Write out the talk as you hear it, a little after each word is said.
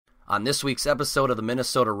On this week's episode of the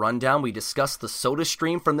Minnesota Rundown, we discuss the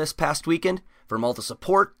SodaStream from this past weekend, from all the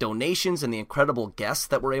support, donations, and the incredible guests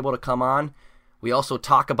that were able to come on. We also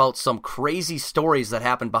talk about some crazy stories that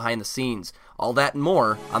happened behind the scenes. All that and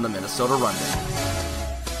more on the Minnesota Rundown.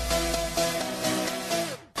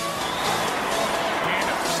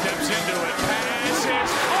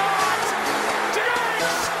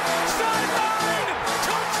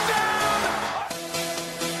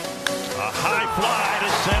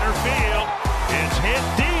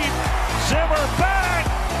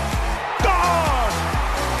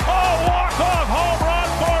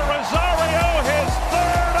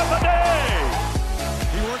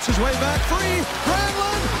 Way back free,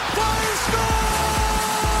 Granlund fires, score!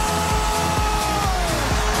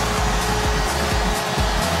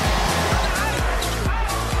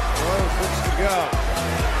 Rose looks to go.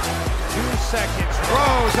 2 seconds.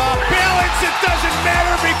 Rose off balance. It doesn't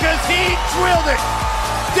matter because he drilled it.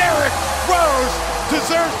 Derrick Rose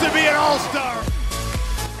deserves to be an all-star.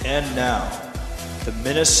 And now, the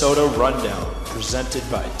Minnesota Rundown, presented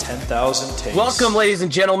by 10,000 Takes. Welcome, ladies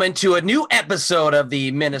and gentlemen, to a new episode of the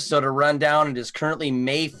Minnesota Rundown. It is currently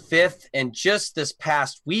May 5th, and just this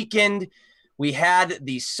past weekend, we had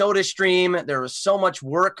the SodaStream. There was so much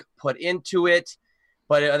work put into it,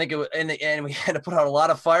 but I think and we had to put out a lot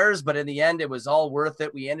of fires, but in the end, it was all worth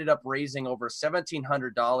it. We ended up raising over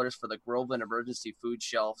 $1,700 for the Groveland Emergency Food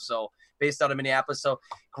Shelf, so based out of Minneapolis. So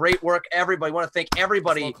great work, everybody. I want to thank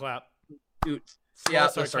everybody. Slow clap. Dude, yeah,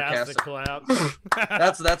 sarcastic clap.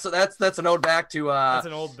 that's an ode back to that's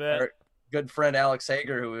an old bit. Our good friend Alex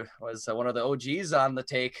Hager, who was one of the OGs on the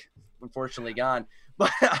take, unfortunately gone.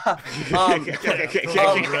 But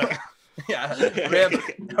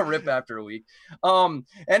rip after a week.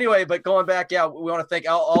 Anyway, but going back, yeah, we want to thank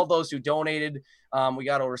all those who donated. We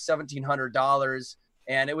got over $1,700.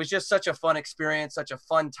 And it was just such a fun experience, such a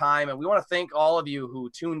fun time. And we want to thank all of you who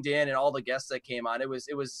tuned in and all the guests that came on. It was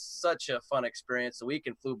such a fun experience. The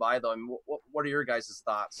weekend flew by, though. I mean, what are your guys'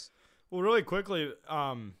 thoughts? Well, really quickly,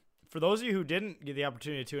 for those of you who didn't get the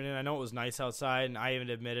opportunity to tune in, I know it was nice outside, and I even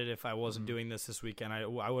admitted if I wasn't doing this weekend, I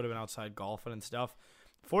would have been outside golfing and stuff.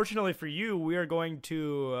 Fortunately for you, we are going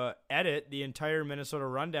to edit the entire Minnesota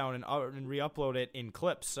Rundown and re-upload it in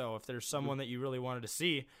clips. So if there's someone that you really wanted to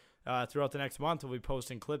see, throughout the next month, we'll be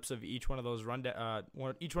posting clips of each one of those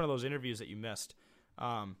each one of those interviews that you missed.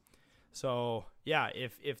 So yeah,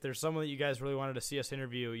 if there's someone that you guys really wanted to see us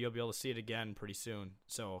interview, you'll be able to see it again pretty soon.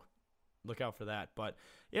 So look out for that. But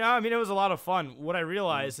yeah, I mean, it was a lot of fun. What I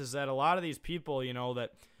realized is that a lot of these people,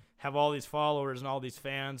 that have all these followers and all these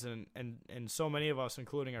fans and so many of us,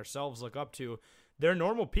 including ourselves, look up to, they're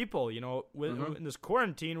normal people. In this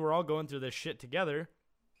quarantine, we're all going through this shit together.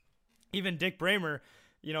 Even Dick Bramer,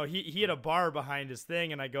 he had a bar behind his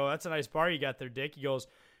thing, and I go, "That's a nice bar you got there, Dick." He goes,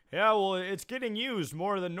 "Yeah, well, it's getting used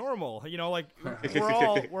more than normal."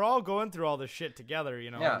 We're all going through all this shit together,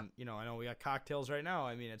 Yeah. And, I know we got cocktails right now.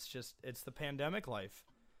 I mean, it's the pandemic life.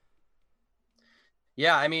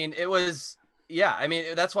 Yeah, I mean,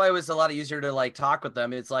 that's why it was a lot easier to talk with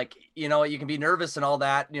them. It's like, you can be nervous and all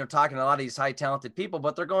that, talking to a lot of these high talented people,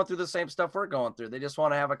 but they're going through the same stuff we're going through. They just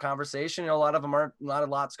want to have a conversation. A lot of them aren't,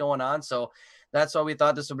 lots going on. So that's why we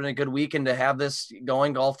thought this would have been a good weekend to have this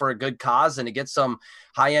going, all for a good cause, and to get some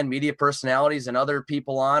high-end media personalities and other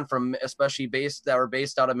people on from, especially that were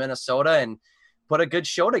based out of Minnesota, and put a good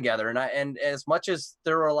show together. And as much as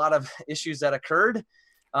there were a lot of issues that occurred,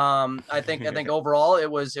 I think overall it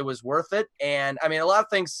was worth it. And I mean, a lot of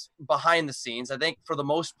things behind the scenes, I think for the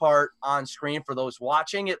most part on screen for those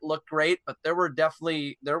watching, it looked great, but there were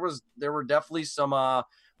definitely some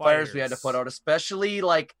fires we had to put out, especially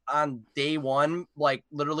on day one,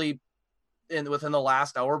 literally within the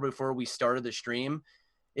last hour before we started the stream.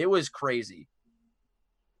 It was crazy.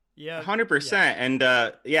 Yeah, 100%. And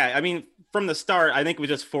I mean, from the start, I think it was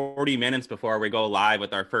just 40 minutes before we go live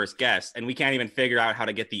with our first guest, and we can't even figure out how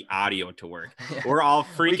to get the audio to work. We're all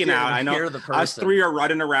freaking out. I know us three are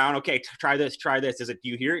running around. Okay, try this. Do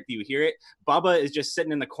you hear it? Do you hear it? Bubba is just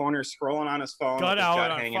sitting in the corner scrolling on his phone,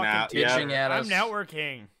 hanging out. At us. I'm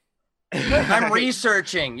networking. I'm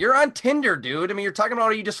researching. You're on Tinder, dude. I mean, you're talking about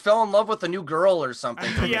you just fell in love with a new girl or something.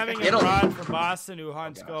 I'm DMing a broad from Boston who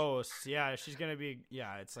hunts ghosts. Yeah, she's gonna be.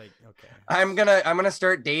 Yeah, it's like, okay. I'm gonna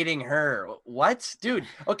start dating her. What, dude?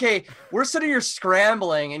 Okay, we're sitting here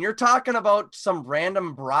scrambling, and you're talking about some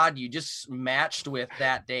random broad you just matched with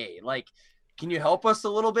that day. Can you help us a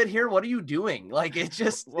little bit here? What are you doing? It's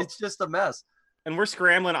just a mess. And we're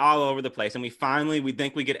scrambling all over the place. And we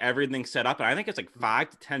think we get everything set up. And I think it's like 5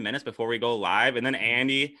 to 10 minutes before we go live. And then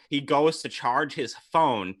Andy, he goes to charge his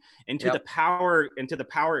phone into the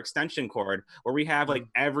power extension cord where we have like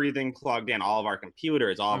everything plugged in, all of our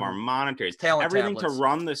computers, all of our monitors, everything tablets. To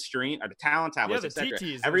run the stream, or the talent tablets, etc.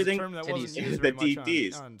 Everything, that wasn't used the very much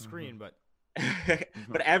TTs on screen, but.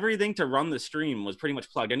 But everything to run the stream was pretty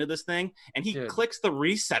much plugged into this thing, and he clicks the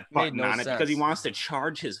reset button on it because he wants to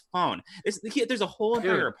charge his phone. There's a whole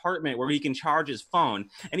entire apartment where he can charge his phone,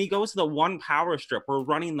 and he goes to the one power strip. We're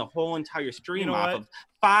running the whole entire stream off of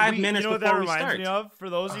 5 minutes before we start. You know what that reminds me of? For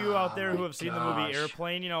those of you out there who have seen the movie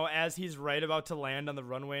Airplane, as he's right about to land on the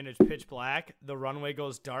runway and it's pitch black, the runway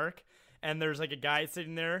goes dark, and there's like a guy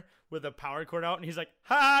sitting there with a power cord out, and he's like,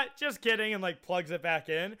 "Ha, just kidding," and like plugs it back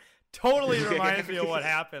in. Totally reminds me of what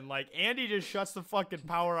happened. Like, Andy just shuts the fucking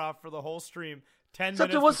power off for the whole stream 10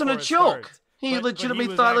 Except minutes it wasn't a joke. Starts. He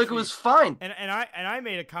legitimately thought like it was fine. And I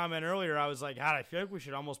made a comment earlier. I was like, God, I feel like we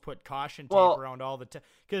should almost put caution tape around all the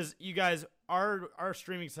because you guys, our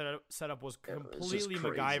streaming setup was completely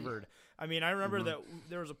MacGyvered. I mean, I remember that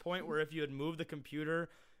there was a point where if you had moved the computer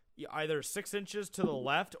either 6 inches to the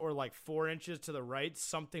left or like 4 inches to the right,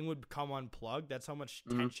 something would come unplugged. That's how much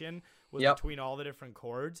tension was between all the different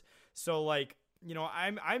cords. So like,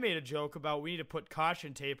 I made a joke about we need to put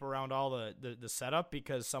caution tape around all the setup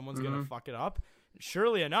because someone's going to fuck it up.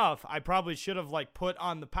 Surely enough, I probably should have like put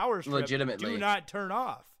on the power strip, legitimately, do not turn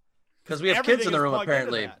off. Because we have kids in the room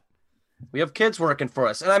apparently. We have kids working for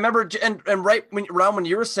us. And I remember, and right around when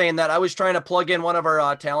you were saying that, I was trying to plug in one of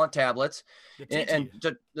our talent tablets and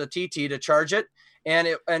the TT to charge it.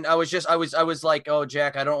 And I was like, oh,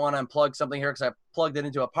 Jack, I don't want to unplug something here because I plugged it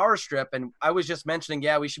into a power strip. And I was just mentioning,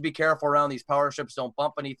 we should be careful around these power strips. Don't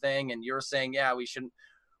bump anything. And you were saying, we shouldn't.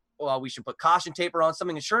 Well, we should put caution tape around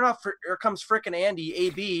something. And sure enough, here comes frickin' Andy,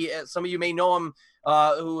 AB. Some of you may know him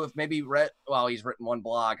who have maybe read, he's written one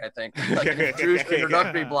blog, I think, like Drew's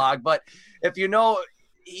introductory blog. But if you know,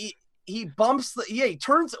 he bumps he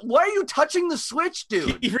turns. Why are you touching the switch,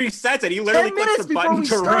 dude? He resets it. He literally clicks the button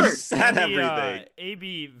to reset everything.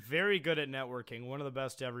 AB, very good at networking. One of the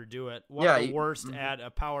best to ever do it. One of the worst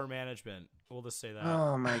at power management. We'll just say that.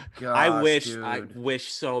 Oh my god! I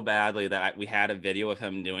wish so badly that we had a video of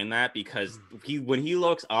him doing that because when he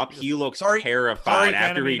looks up, he looks terrified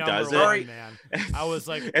after he does it. Man. I was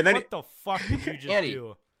like, what the fuck did you just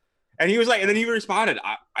do? And he was like, and then he responded,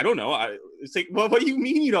 I don't know. It's like, well, what do you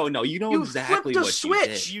mean you don't know? You know exactly what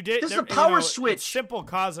switch. You did. This is a power switch. Simple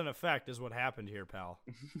cause and effect is what happened here, pal.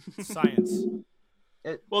 Science.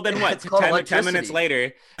 Well, then what? 10 minutes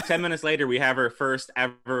later, we have our first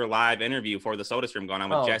ever live interview for the Soda Stream going on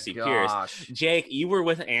with Jesse Pierce. Jake, you were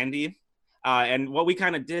with Andy. And what we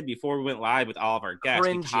kind of did before we went live with all of our guests,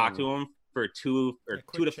 we talked to him for 2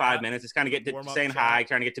 to 5 minutes. Just kind of saying hi,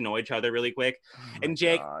 trying to get to know each other really quick. And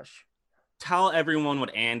Jake, tell everyone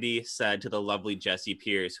what Andy said to the lovely Jesse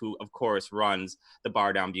Pierce, who, of course, runs the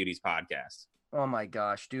Bar Down Beauties podcast. Oh, my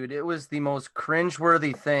gosh, dude. It was the most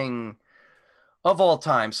cringeworthy thing of all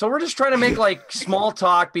time. So we're just trying to make like small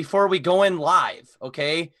talk before we go in live,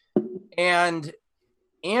 okay? And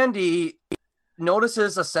Andy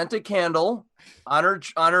notices a scented candle on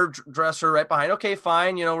her dresser right behind. Okay,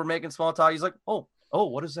 fine. We're making small talk. He's like, oh,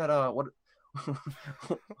 what is that? What?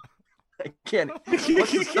 I can't. What's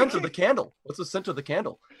the scent of the candle? What's the scent of the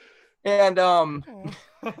candle? And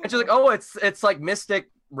she's like, oh, it's like Mystic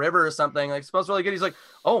River or something. Like, it smells really good. He's like,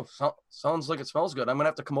 oh, sounds like it smells good. I'm gonna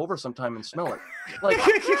have to come over sometime and smell it. Like,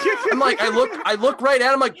 I'm like, I look right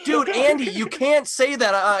at him like, dude, Andy, you can't say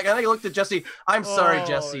that. I think I looked at Jesse. I'm sorry,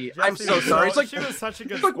 Jesse. I'm so sorry. It's like, she was such a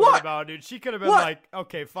good sport about it, dude. She could have been like,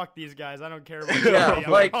 okay, fuck these guys. I don't care about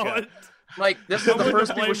like this is the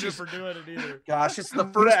first people she's for doing it either. Gosh, it's the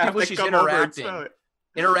first people she's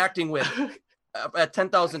interacting with at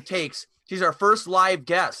 10,000 takes. She's our first live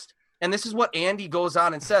guest. And this is what Andy goes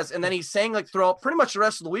on and says. And then he's saying like throughout pretty much the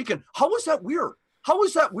rest of the weekend, how was that weird? How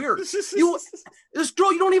is that weird? This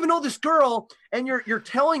girl, you don't even know this girl, and you're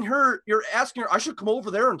telling her, you're asking her, I should come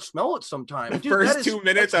over there and smell it sometime. Dude, first 2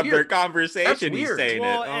 minutes of their conversation, he's saying it.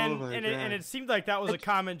 And it seemed like that was a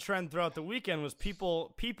common trend throughout the weekend was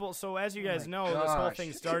people. So as you guys know, this whole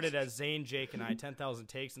thing started as Zane, Jake, and I, 10,000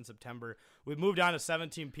 takes in September. We've moved on to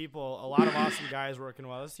 17 people, a lot of awesome guys working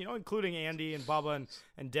with us, including Andy and Bubba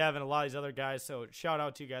and Dev and a lot of these other guys. So shout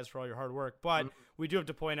out to you guys for all your hard work. But we do have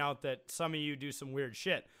to point out that some of you do some weird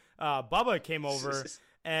shit. Bubba came over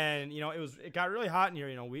and it got really hot in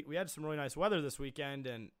here. We had some really nice weather this weekend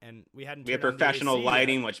and we had professional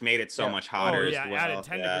lighting, which made it so much hotter. Added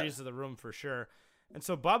 10 degrees to the room for sure. And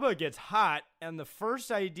so Bubba gets hot, and the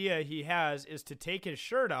first idea he has is to take his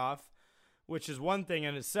shirt off, which is one thing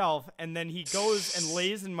in itself. And then he goes and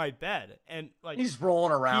lays in my bed, and like he's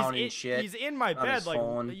rolling around and shit. He's in my bed, like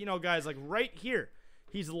phone. guys, like right here.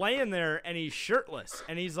 He's laying there and he's shirtless,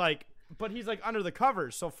 and he's like, but he's like under the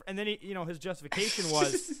covers. So, and then he, his justification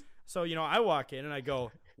was, so I walk in and I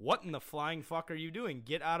go, "What in the flying fuck are you doing?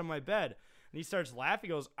 Get out of my bed!" And he starts laughing.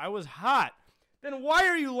 He goes, "I was hot." Then why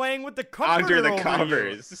are you laying with the comforter under the over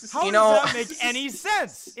covers? How does that make any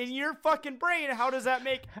sense in your fucking brain? How does that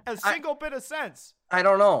make a single bit of sense? I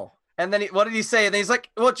don't know. And then what did he say? And then he's like,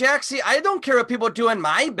 "Well, Jack, see, I don't care what people do in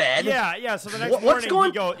my bed." Yeah. So the next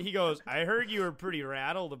morning, he goes, "I heard you were pretty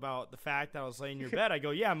rattled about the fact that I was laying in your bed." I go,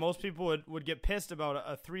 "Yeah, most people would get pissed about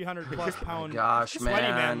a 300+ pound sweaty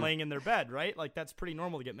man laying in their bed, right? Like that's pretty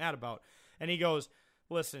normal to get mad about." And he goes,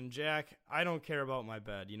 "Listen, Jack, I don't care about my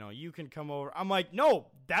bed. You can come over." I'm like, "No,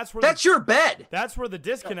 that's your bed. That's where the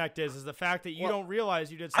disconnect is the fact that you don't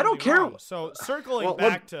realize you did something I don't care. wrong." So circling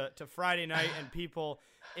back to Friday night and people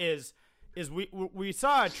is we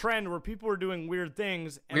saw a trend where people were doing weird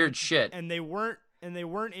things, weird shit, and they weren't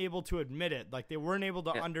able to admit it. Like they weren't able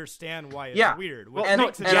to understand why it's weird. Well,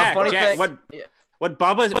 Jack, what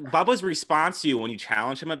Bubba's response to you when you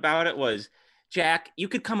challenged him about it was, "Jack, you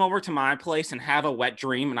could come over to my place and have a wet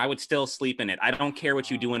dream and I would still sleep in it. I don't care what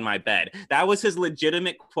you do in my bed." That was his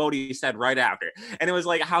legitimate quote he said right after. And it was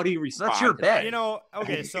like, how do you respond? That's your bed.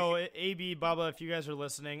 Okay, so AB, Bubba, if you guys are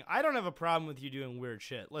listening, I don't have a problem with you doing weird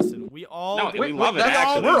shit. Listen, we all we love it.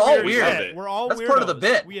 Actually, we're all weird. We're all That's weirdos. part of the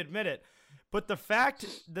bit. We admit it. But the fact,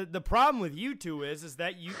 the problem with you two is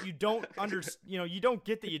that you don't you don't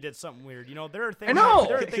get that you did something weird. There are things. I know.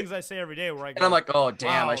 There are things I say every day where I go, and I'm like, "Oh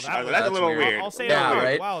damn, wow, that's a little weird." I'll say yeah, that.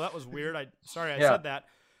 Right? Wow, that was weird. I said that.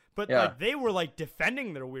 But like they were like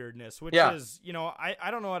defending their weirdness, which is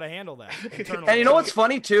I don't know how to handle that internally. And what's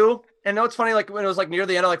funny too? And what's funny, like when it was like near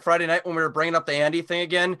the end of like Friday night when we were bringing up the Andy thing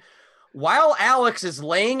again. While Alex is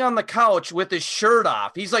laying on the couch with his shirt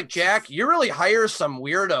off, he's like, "Jack, you really hire some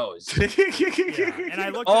weirdos." Yeah. And I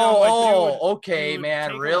looked at him like, okay, dude, man,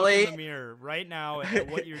 take really? A look in the mirror right now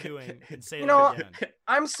at what you're doing and say that again.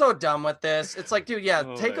 I'm so done with this. It's like, dude,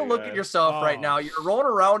 take a look at yourself right now. You're rolling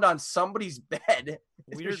around on somebody's bed.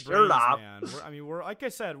 Weird shirt brains, off. Man. We're like I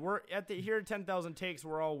said, we're here at 10,000 takes.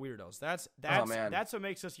 We're all weirdos. That's what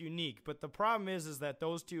makes us unique. But the problem is that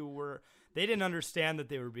those two they didn't understand that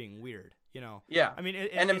they were being weird. Yeah. I mean,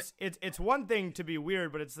 it's one thing to be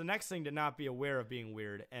weird, but it's the next thing to not be aware of being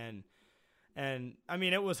weird. And I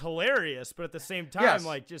mean, it was hilarious, but at the same time,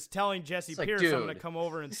 like just telling Jesse Pierce, "I'm going to come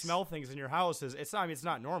over and smell things in your house," it's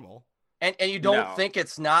not normal. And you don't think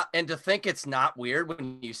it's not, and to think it's not weird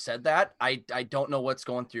when you said that, I don't know what's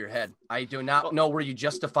going through your head. I do not know where you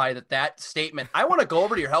justify that statement. I want to go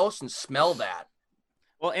over to your house and smell that.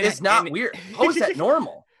 Well, it's not weird. How is that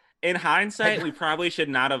normal? In hindsight, we probably should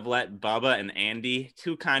not have let Bubba and Andy,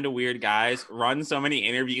 two kind of weird guys, run so many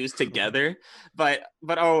interviews together. But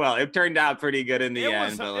oh well, it turned out pretty good in the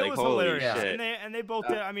end. But like, holy hilarious. shit! And they both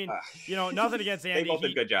did. I mean, nothing against Andy. They both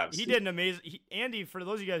did good jobs. He did an amazing. Andy, for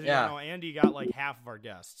those of you guys who don't know, Andy got like half of our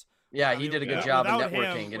guests. Yeah, he did a good job in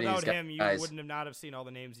networking. Without him, you wouldn't have seen all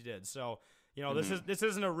the names he did. So this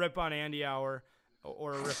isn't a rip on Andy hour.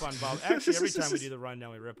 Or a rip on Bubba. Actually, every time we do the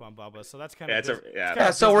rundown, we rip on Bubba. So that's kind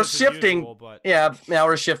of so we're shifting. Now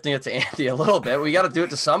we're shifting it to Andy a little bit. We got to do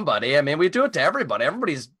it to somebody. I mean, we do it to everybody.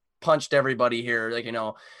 Everybody's punched everybody here, like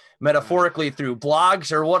metaphorically through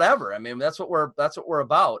blogs or whatever. I mean, that's what we're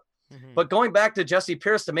about. Mm-hmm. But going back to Jesse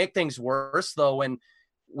Pierce, to make things worse, though,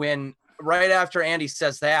 when right after Andy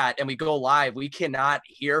says that and we go live, we cannot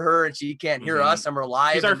hear her and she can't hear us, and we're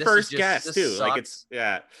live. She's our first guest too. Sucks.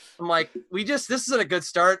 Like I'm like, this isn't a good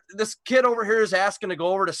start. This kid over here is asking to go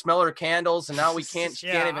over to smell her candles, and now we can't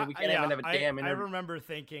even have a damn interview. I remember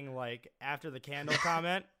thinking, like, after the candle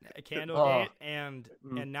comment, Candlegate, and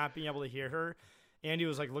not being able to hear her, Andy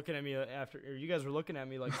was like looking at me or you guys were looking at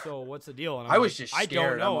me like, "So what's the deal?" And I was just scared. I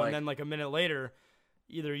don't know. And then like a minute later,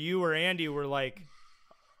 either you or Andy were like,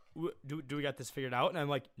 do we got this figured out? And I'm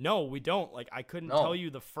like, "No, we don't." Like, I couldn't tell you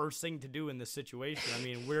the first thing to do in this situation. I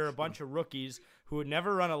mean, we're a bunch of rookies who would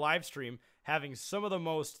never run a live stream, having some of the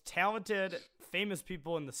most talented, famous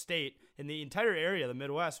people in the state, in the entire area, the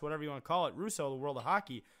Midwest, whatever you want to call it, Russo, the world of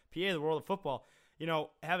hockey, PA, the world of football.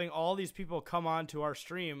 Having all these people come on to our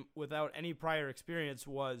stream without any prior experience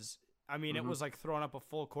was, I mean, it was like throwing up a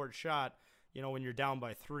full court shot, when you're down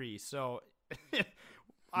by 3. So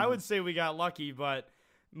I would say we got lucky, but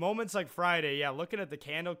moments like Friday, looking at the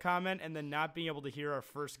candle comment and then not being able to hear our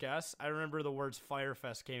first guest, I remember the words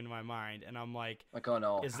Firefest came to my mind, and I'm like, oh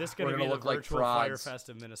no, is this going to be the virtual Firefest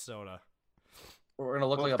of Minnesota? we're gonna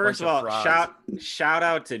look like a first bunch of all, frauds. shout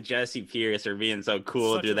out to Jesse Pierce for being so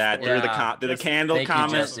cool Such through a that sport. through the candle Thank you,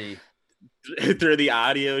 comments, Jesse. through the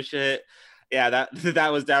audio shit. Yeah,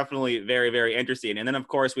 that was definitely very, very interesting. And then of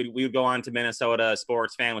course we would go on to Minnesota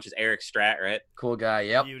Sports Fan, which is Eric Stratt, right? Cool guy.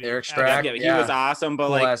 Yep, Beauty. Eric Strack. He was awesome, but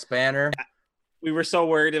cool like ass banner. we were so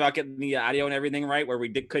worried about getting the audio and everything right, where we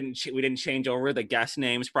didn't change over the guest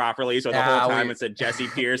names properly. So the whole time it said Jesse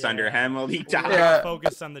Pierce under him. We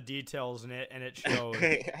focused on the details in it, and it showed.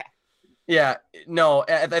 Yeah, no,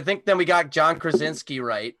 I think then we got John Krasinski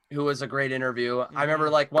right, who was a great interview. I remember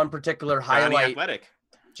like one particular highlight.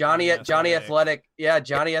 Johnny Athletic. Yeah,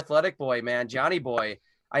 Johnny Athletic boy, man, Johnny boy.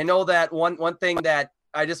 I know that one thing that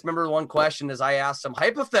I just remember one question is I asked him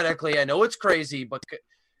hypothetically. I know it's crazy, but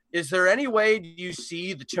is there any way you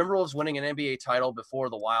see the Timberwolves winning an NBA title before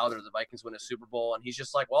the Wild or the Vikings win a Super Bowl? And he's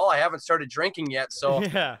just like, well, I haven't started drinking yet, so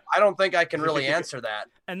I don't think I can really answer that.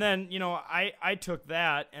 And then, I took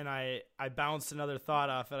that and I bounced another thought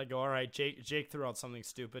off it. I go, all right, Jake threw out something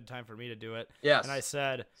stupid. Time for me to do it. Yes. And I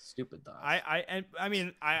said, stupid thoughts.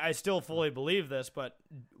 I still fully believe this, but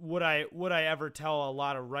would I ever tell a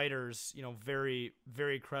lot of writers, very,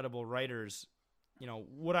 very credible writers,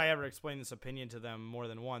 would I ever explain this opinion to them more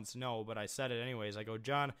than once? No, but I said it anyways. I go,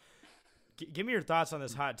 John, give me your thoughts on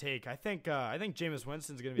this hot take. I think Jameis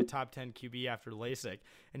Winston's going to be a top 10 QB after LASIK.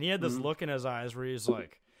 And he had this look in his eyes where he's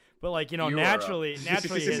like, but like, naturally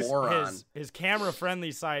his camera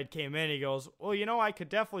friendly side came in. He goes, well, I could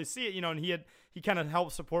definitely see it, and he kind of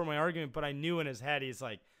helped support my argument, but I knew in his head, he's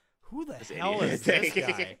like, who the hell is this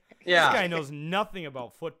guy? Yeah. This guy knows nothing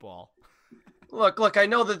about football. Look, I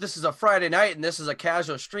know that this is a Friday night and this is a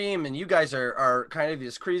casual stream and you guys are kind of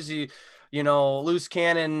this crazy, loose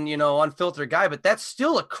cannon, unfiltered guy, but that's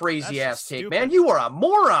still a crazy ass take, man. You are a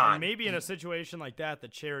moron. And maybe in a situation like that, the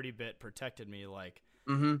charity bit protected me. Like,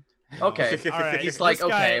 okay. All right. He's like,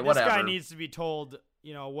 okay, whatever. This guy needs to be told,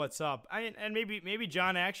 what's up. And maybe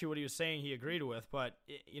John, actually what he was saying, he agreed with, but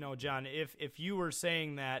John, if you were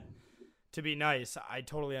saying that to be nice, I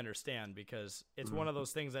totally understand, because it's one of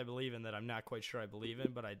those things I believe in that I'm not quite sure I believe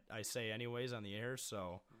in, but I say anyways on the air.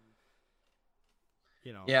 So,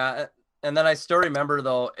 Yeah. And then I still remember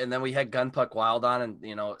though, and then we had Gunpuck Wild on,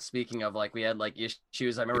 and speaking of like, we had like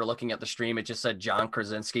issues. I remember looking at the stream, it just said John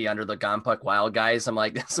Krasinski under the Gunpuck Wild guys. I'm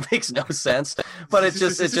like, this makes no sense, but it's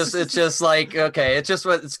just like, okay, it's just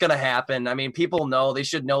what it's going to happen. I mean, people know, they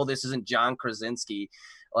should know this isn't John Krasinski.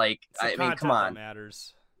 Like, I mean, come on.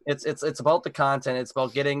 Matters. It's about the content. It's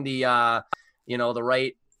about getting the the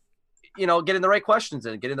right, getting the right questions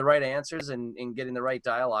in, getting the right answers, and getting the right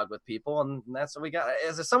dialogue with people, and that's what we got.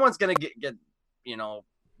 As if someone's gonna get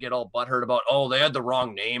all butthurt about, they had the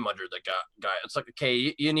wrong name under the guy. It's like,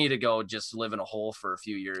 okay, you need to go just live in a hole for a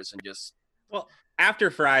few years and just. Well,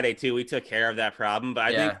 after Friday too, we took care of that problem, but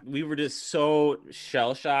I think we were just so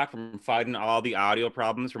shell shocked from fighting all the audio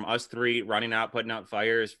problems from us three running out, putting out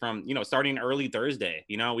fires from, starting early Thursday.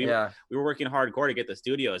 We were working hardcore to get the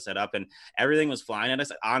studio set up and everything was flying at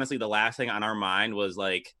us. Honestly, the last thing on our mind was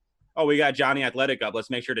like, oh, we got Johnny Athletic up. Let's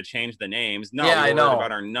make sure to change the names. No, we were worried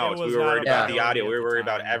about our notes. We were worried about the audio. We were worried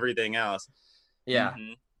about everything else. Yeah.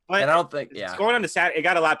 Mm-hmm. But and I don't think, it's going on to Saturday. It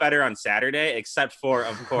got a lot better on Saturday, except for,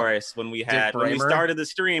 of course, when we started the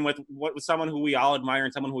stream with someone who we all admire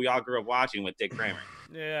and someone who we all grew up watching with Dick Kramer.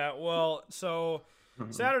 Yeah, well, so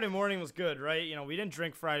Saturday morning was good, right? We didn't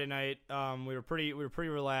drink Friday night. We were pretty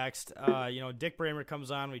relaxed. Dick Kramer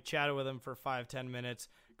comes on. We chatted with him for 5-10 minutes.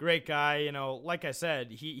 Great guy. Like I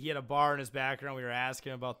said, he had a bar in his background. We were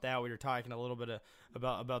asking about that. We were talking a little bit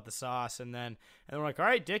about the sauce, and we're like, all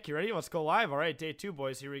right, Dick, you ready? Let's go live. All right, day 2,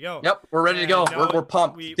 boys. Here we go. Yep, we're ready to go. We're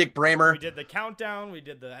pumped. Dick Bramer. We did the countdown. We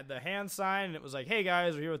did the hand sign, and it was like, hey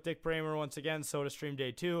guys, we're here with Dick Bramer once again. SodaStream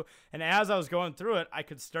day 2. And as I was going through it, I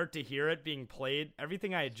could start to hear it being played.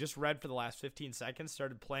 Everything I had just read for the last 15 seconds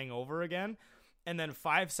started playing over again. And then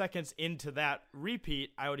 5 seconds into that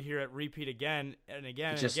repeat, I would hear it repeat again and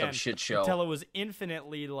again just and again, some shit show, until it was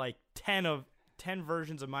infinitely like 10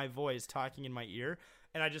 versions of my voice talking in my ear.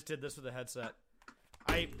 And I just did this with a headset.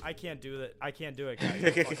 I can't do that. I can't do it, guys.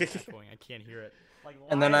 I can't hear it. Like,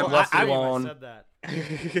 and then I'm left alone. I said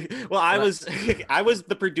that. Well, I was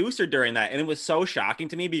the producer during that, and it was so shocking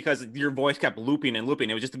to me because your voice kept looping and looping.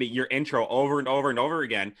 It was just to be your intro over and over and over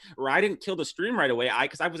again. Where I didn't kill the stream right away,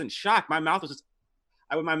 because I wasn't shocked. My mouth was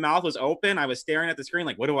open. I was staring at the screen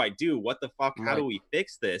like, what do I do? What the fuck? How do we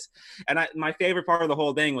fix this? And my favorite part of the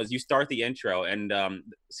whole thing was you start the intro, and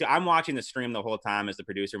see, I'm watching the stream the whole time as the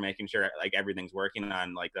producer, making sure like everything's working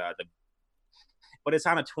on like but it's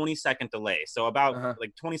on a 20-second delay. So about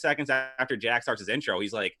like 20 seconds after Jack starts his intro,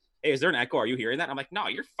 he's like, hey, is there an echo? Are you hearing that? I'm like, no,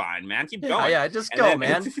 you're fine, man. Keep Yeah, going. yeah, just go,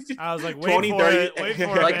 man. I was like, wait 20, for 30 it. Wait for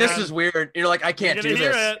it, Like, this man. is weird. You're like, I can't You're do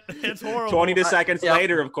gonna hear this. it. It's horrible. 20 seconds yeah.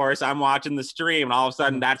 later, of course, I'm watching the stream, and all of a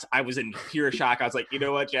sudden, I was in pure shock. I was like, you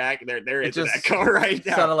know what, Jack? There is an echo right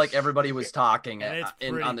now. Sounded like everybody was talking And it's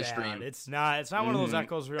on the bad. stream. It's not one of those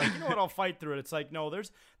echoes where you're like, you know what, I'll fight through it. It's like, no,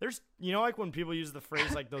 there's you know, like when people use the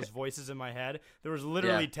phrase like those voices in my head, there was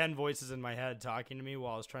literally 10 voices in my head talking to me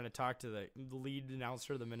while I was trying to talk to the lead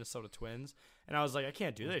announcer of the Minnesota Twins, and I was like, I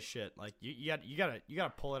can't do this shit. Like, you gotta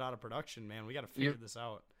pull it out of production, man. We gotta figure this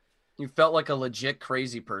out. You felt like a legit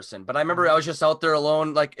crazy person. But I remember I was just out there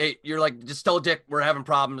alone. Like, hey, you're like, just tell Dick we're having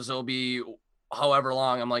problems. It'll be however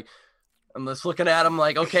long. I'm just looking at him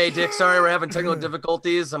like, okay, Dick, sorry, we're having technical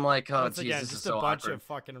difficulties. I'm like, oh, Once Jesus, again, this is just so a bunch awkward. of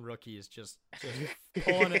fucking rookies just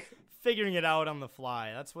pulling it, figuring it out on the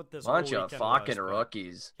fly. That's what this Bunch whole of weekend fucking was,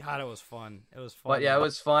 rookies. God, it was fun. It was fun. But yeah, it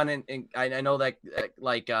was fun, and I know that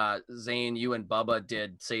like Zane, you and Bubba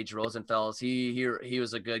did Sage Rosenfels. He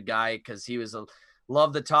was a good guy because he was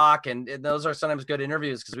love the talk, and those are sometimes good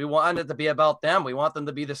interviews because we want it to be about them. We want them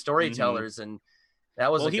to be the storytellers, and that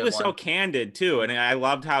was he was so candid too, and I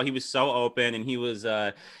loved how he was so open, and he was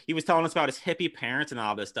telling us about his hippie parents and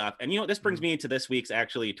all this stuff. And you know, this brings me to this week's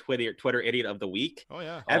actually Twitter idiot of the week. Oh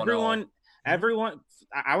yeah, everyone.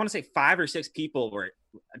 I want to say 5 or 6 people were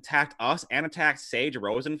attacked us and attacked Sage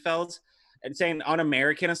Rosenfels and saying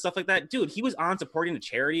un-American and stuff like that. Dude, he was on supporting the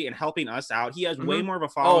charity and helping us out. He has way more of a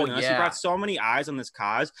following than us. He brought so many eyes on this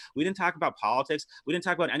cause. We didn't talk about politics. We didn't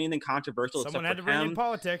talk about anything controversial. Someone except had to for bring him, in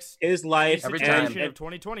politics. his life, every time. Of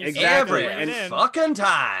 2020. Exactly. Every fucking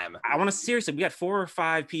time. I want to seriously, we got 4 or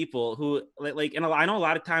 5 people who like, and I know a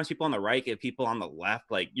lot of times people on the right get people on the left,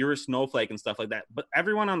 like you're a snowflake and stuff like that. But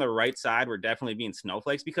everyone on the right side were definitely being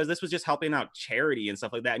snowflakes because this was just helping out charity and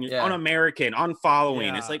stuff like that. And you're un-American, unfollowing.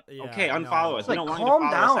 Yeah, it's like, okay, unfollow us. Like, we don't want you to calm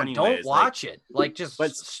follow us down. anyways. Don't watch it. Like, just.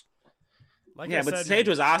 But I but said, Sage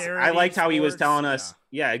was awesome. I liked how he was telling us.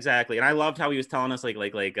 Yeah. Yeah, exactly. And I loved how he was telling us like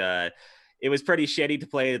it was pretty shitty to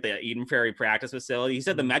play at the Eden Prairie practice facility. He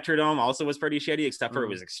said the Metrodome also was pretty shitty, except for it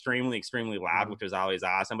was extremely, extremely loud, which was always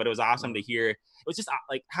awesome. But it was awesome to hear. It was just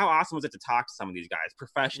like, how awesome was it to talk to some of these guys,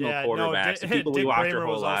 professional quarterbacks, the people we watched our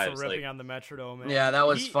whole lives. Also ripping on the Metrodome. Yeah, that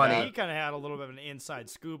was funny. He kind of had a little bit of an inside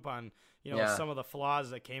scoop on, some of the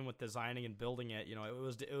flaws that came with designing and building it. You know, it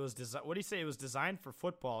was what do you say? It was designed for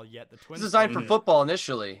football, yet the Twins. It was designed for football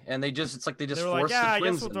initially, and they were forced like, the Twins I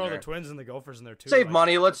guess we'll in throw there. the Twins and the Gophers in there too. Save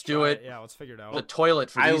money, let's do it. Yeah, let's figure it out. The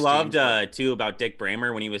toilet for I these loved teams. too about Dick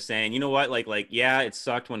Bramer when he was saying, you know what, yeah, it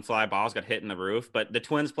sucked when fly balls got hit in the roof, but the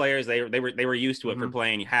Twins players they were used to it for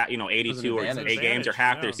playing 82 or 8 games or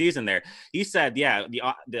half their season there. He said, yeah,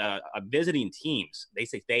 the visiting teams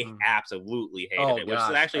they absolutely hated it, which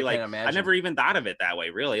is actually like I never even thought of it that way,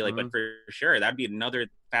 really. Like, but for sure that'd be another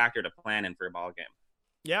factor to plan in for a ball game.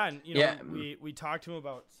 Yeah, and we talked to him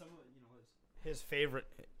about some of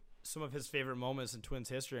some of his favorite moments in Twins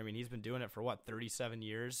history. I mean, he's been doing it for 37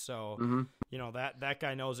 years, so that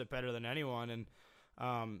guy knows it better than anyone. And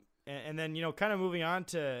then kind of moving on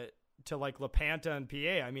to like LaPanta and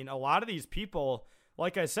PA. I mean, a lot of these people,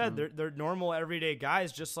 like I said, they're normal everyday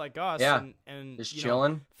guys just like us. Yeah, and just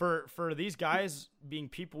chilling. For these guys being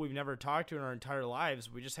people we've never talked to in our entire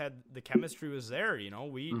lives, we just had the chemistry was there.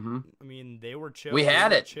 I mean, they were chill. We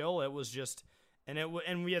had it chill. It was just,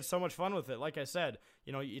 and we had so much fun with it. Like I said,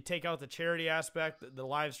 you take out the charity aspect, the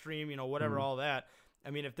live stream, whatever, all that. I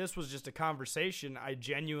mean, if this was just a conversation, I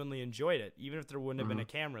genuinely enjoyed it, even if there wouldn't have been a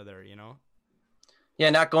camera there. Yeah,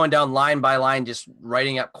 not going down line by line, just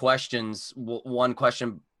writing up questions, one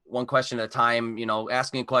question at a time,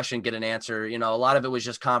 asking a question, get an answer. A lot of it was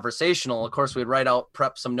just conversational. Of course, we'd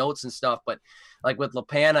prep some notes and stuff, but like with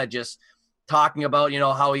LaPanta, just talking about,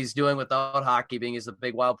 how he's doing without hockey, being he's a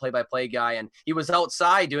big wild play-by-play guy. And he was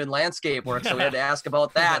outside doing landscape work, so we had to ask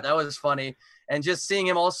about that. That was funny. And just seeing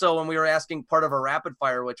him also when we were asking part of our rapid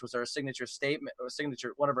fire, which was our signature statement,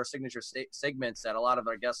 one of our signature segments that a lot of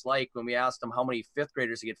our guests like, when we asked him how many fifth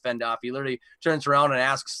graders he could fend off, he literally turns around and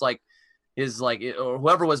asks or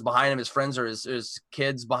whoever was behind him, his friends or his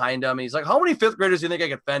kids behind him. And he's like, how many fifth graders do you think I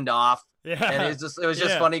could fend off? Yeah. And it was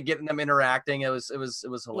just funny getting them interacting. It was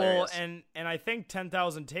hilarious. Well, and I think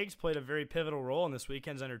 10,000 Takes played a very pivotal role in this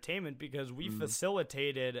weekend's entertainment because we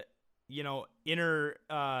facilitated inner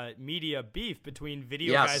media beef between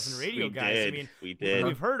video guys and radio guys. I mean, we did.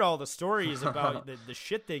 We've heard all the stories about the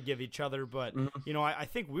shit they give each other, but I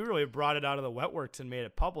think we really brought it out of the wet works and made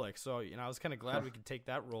it public. So I was kind of glad we could take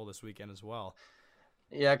that role this weekend as well.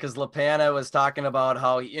 Yeah, because LaPanta was talking about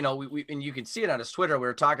how we and you can see it on his Twitter. We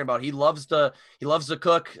were talking about he loves to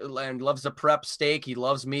cook and loves to prep steak. He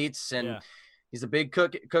loves meats, and He's a big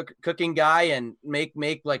cooking guy and make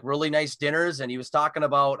like really nice dinners. And he was talking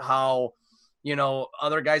about how,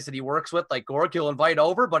 other guys that he works with, like Gork, he'll invite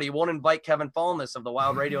over, but he won't invite Kevin Fallness of the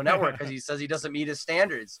Wild Radio Network because he says he doesn't meet his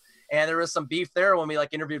standards. And there was some beef there when we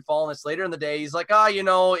interviewed Fallness later in the day. He's like,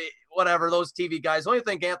 whatever, those TV guys, the only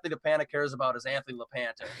thing Anthony LaPanta cares about is Anthony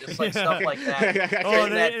LaPanta. Just like stuff like that.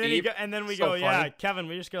 And then we go, funny. Yeah, Kevin,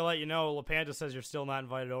 we just gotta let you know, LaPanta says you're still not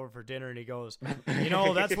invited over for dinner. And he goes,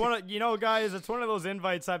 that's guys, it's one of those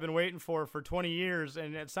invites I've been waiting for 20 years.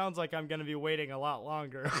 And it sounds like I'm going to be waiting a lot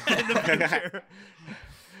longer in the future.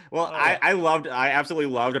 Well, I absolutely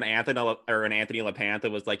loved when Anthony LaPanta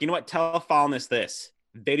was like, you know what, tell Fallness this.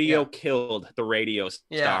 Video killed the radio star.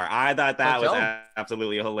 Yeah. I thought that was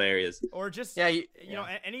absolutely hilarious. Or just any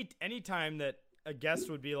time that a guest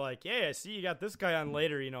would be like, "Yeah, I see you got this guy on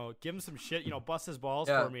later. Give him some shit. Bust his balls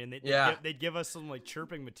for me," and they'd give us some like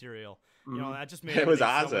chirping material. Mm-hmm. That just made it was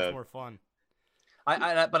awesome. So much more fun.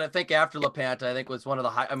 But I think after LaPanta, I think was one of the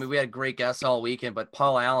high. I mean, we had great guests all weekend, but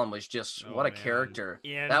Paul Allen was just what a character.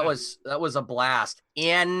 That was a blast.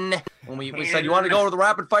 When we said you want to go over the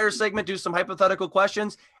rapid fire segment, do some hypothetical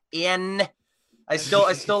questions. I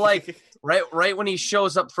still like right when he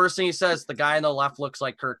shows up, first thing he says, the guy on the left looks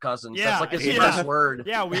like Kirk Cousins. Yeah, that's like his first word.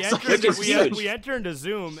 Yeah, we enter into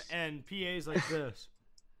Zoom and PA's like this.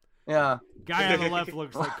 Yeah, guy on the left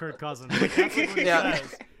looks like Kirk Cousins. Like, that's what he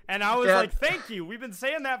says. And I was like, thank you. We've been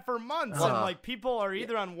saying that for months. And like people are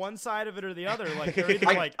either on one side of it or the other. Like they're either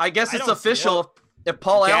like I guess it's official. If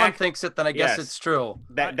Paul Allen thinks it, then I guess it's true.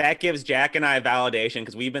 That gives Jack and I validation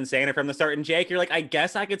because we've been saying it from the start. And Jake, you're like, I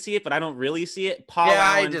guess I could see it, but I don't really see it. Paul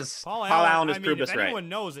Allen just proved us right. If anyone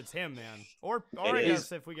knows, it's him, man. Or I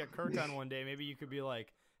guess if we get Kirk on one day, maybe you could be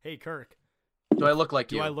like, hey, Kirk. Do I look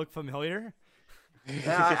like you? Do I look familiar?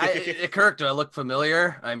 Kirk, do I look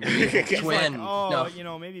familiar? I'm twin. Like,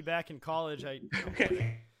 no. Maybe back in college,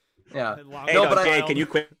 yeah. Hey, can you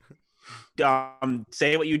quit?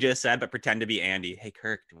 Say what you just said, but pretend to be Andy. Hey,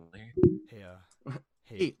 Kirk.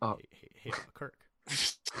 Hey, Kirk.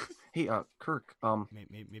 Hey, Kirk.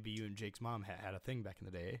 Maybe you and Jake's mom had a thing back in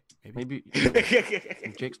the day. Maybe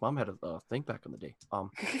Jake's mom had a thing back in the day.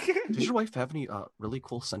 Does your wife have any really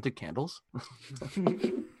cool scented candles?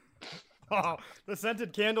 Oh, the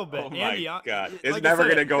scented candle bit. Oh my Andy, God. It's never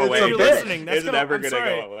going to go away. It's never going to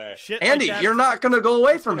go away. Andy, you're not going to go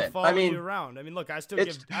away from it. I mean, around. I mean, look, I still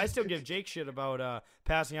give Jake shit about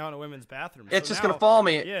passing out in a women's bathroom. It's just going to follow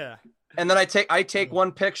me. Yeah. And then I take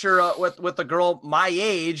one picture with a girl my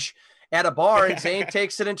age at a bar, and Zane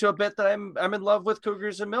takes it into a bit that I'm in love with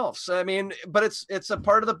cougars and milfs. I mean, but it's a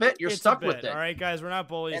part of the bit. You're stuck with it. All right, guys, we're not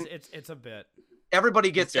bullies. It's a bit.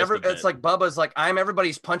 Everybody gets it's like Bubba's like, I'm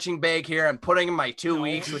everybody's punching bag here. I'm putting in my 2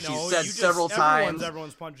 weeks, which he said several times.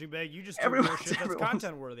 Everyone's punching bag. You just do more shit that's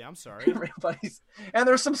content worthy. I'm sorry. And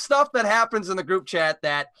there's some stuff that happens in the group chat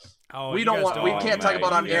that we can't talk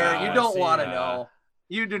about on air. You don't want to know.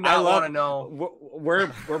 You do not want to know.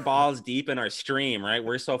 We're balls deep in our stream, right?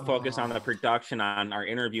 We're so focused on the production, on our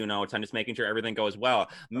interview notes, on just making sure everything goes well.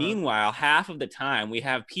 Meanwhile, half of the time we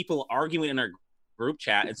have people arguing in our group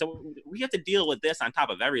chat, and so we have to deal with this on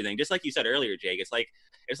top of everything. Just like you said earlier, Jake, it's like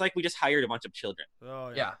we just hired a bunch of children.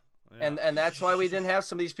 Yeah. And that's why we didn't have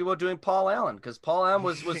some of these people doing Paul Allen, because Paul Allen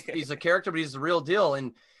was he's a character, but he's the real deal.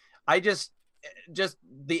 And I just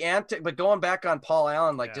the antic, but going back on Paul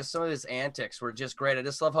Allen, just some of his antics were just great. I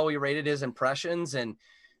just love how he rated his impressions, and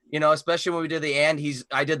especially when we did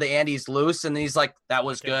I did the Andy's loose, and he's like, that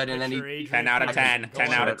was good. And then he 10 out of 10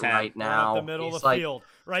 out of 10 right now. The middle of the field,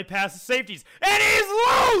 right past the safeties, and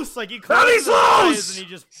he's loose. Like he's loose, and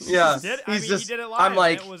he just did. He did it live. I'm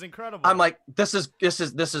like, it was incredible. I'm like, this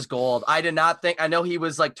is gold. I did not think. I know he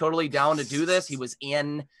was like totally down to do this. He was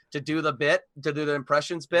in to do the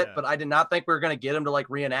impressions bit, but I did not think we were gonna get him to like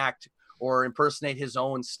reenact or impersonate his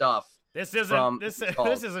own stuff. This isn't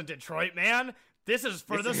Detroit, man. This is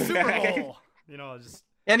for the Super Bowl.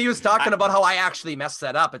 And he was talking about how I actually messed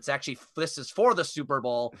that up. This is for the Super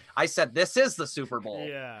Bowl. I said, this is the Super Bowl.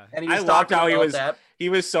 Yeah. And he was talking about that. He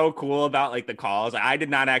was so cool about like the calls. I did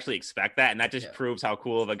not actually expect that. And that just proves how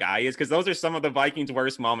cool of a guy he is. Cause those are some of the Vikings'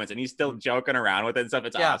 worst moments, and he's still joking around with it and stuff.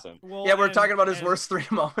 It's awesome. Well, we're talking about his worst 3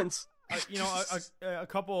 moments. A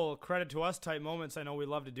couple credit to us type moments. I know we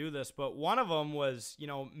love to do this, but one of them was,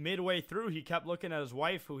 midway through, he kept looking at his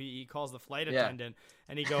wife, who he calls the flight attendant,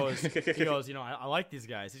 and he goes, I like these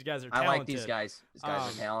guys. These guys are talented. I like these guys. These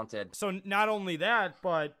guys are talented. So not only that,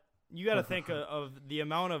 but you got to think of the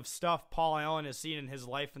amount of stuff Paul Allen has seen in his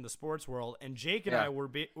life in the sports world, and Jake and I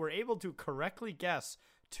were able to correctly guess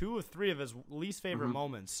 2 or 3 of his least favorite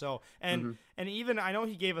moments. So, and even, I know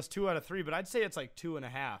he gave us 2 out of 3, but I'd say it's like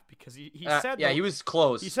 2.5 because he said, he was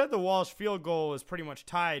close. He said the Walsh field goal was pretty much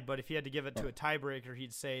tied, but if he had to give it to a tiebreaker,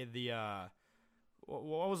 he'd say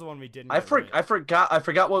what was the one we didn't? I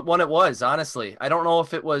forgot what one it was. Honestly, I don't know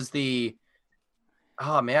if it was the.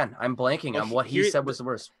 Oh man, I'm blanking on what he said was the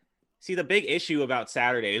worst. See, the big issue about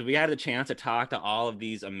Saturday is we had the chance to talk to all of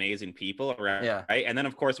these amazing people, right? Yeah. Right. And then,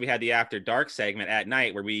 of course, we had the After Dark segment at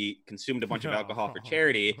night where we consumed a bunch of alcohol for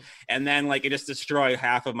charity. And then, like, it just destroyed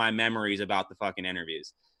half of my memories about the fucking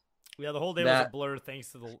interviews. Yeah, the whole day was a blur thanks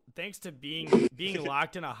to being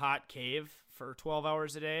locked in a hot cave for 12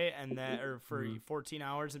 hours a day and then for 14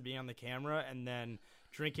 hours and being on the camera and then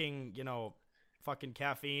drinking, fucking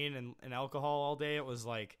caffeine and alcohol all day. It was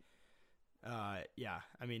like, I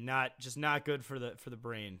mean, not good for the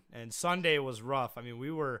brain. And Sunday was rough. I mean, we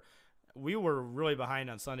were really behind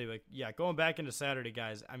on Sunday, but yeah, going back into Saturday,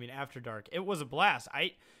 guys, I mean, After Dark, it was a blast.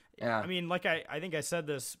 I mean, like I think I said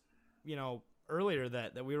this, earlier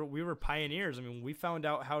that we were pioneers. I mean, we found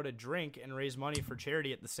out how to drink and raise money for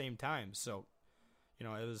charity at the same time. So,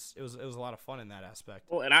 it was a lot of fun in that aspect.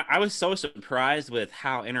 Well, and I was so surprised with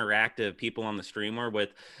how interactive people on the stream were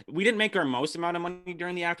we didn't make our most amount of money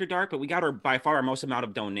during the After Dark, but we got by far our most amount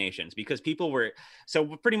of donations because people were,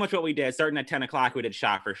 so pretty much what we did starting at 10 o'clock, we did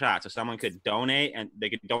shot for shot. So someone could donate and they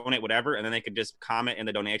could donate whatever. And then they could just comment in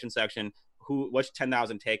the donation section which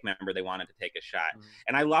 10,000 take member they wanted to take a shot.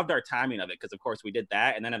 And I loved our timing of it because, of course, we did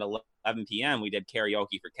that. And then at 11 p.m., we did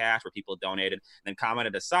karaoke for cash where people donated and then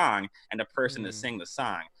commented a song and a person to sing the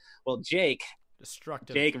song. Well, Jake is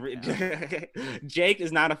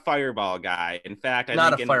not a fireball guy. In fact,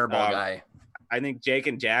 I think Jake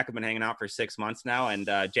and Jack have been hanging out for 6 months now. And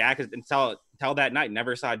Jack has until that night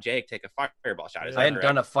never saw Jake take a fireball shot. I hadn't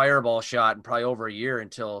done a fireball shot in probably over a year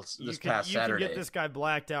until this past Saturday. You can get this guy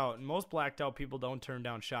blacked out, and most blacked out people don't turn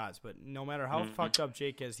down shots. But no matter how fucked up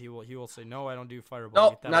Jake is, he will say, "No, I don't do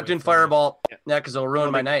fireball." No, not doing fireball. Yeah, because it'll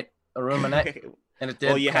ruin my night. It'll ruin my night. And it did.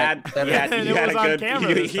 Well, you had a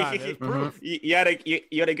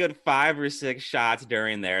good 5 or 6 shots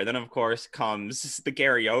during there. Then, of course, comes the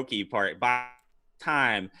karaoke part. By the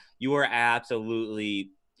time you are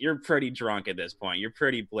you're pretty drunk at this point. You're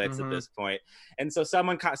pretty blitz at this point. And so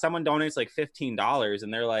someone donates like $15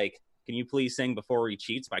 and they're like, "Can you please sing Before We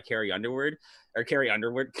Cheats by Carrie Underwood?" And you're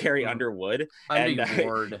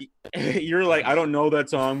like, "I don't know that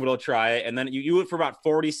song, but I'll try it." And then you do it for about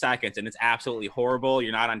 40 seconds and it's absolutely horrible.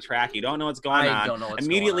 You're not on track. You don't know what's going on. Don't know what's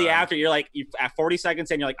Immediately going on. after, you're like, at 40 seconds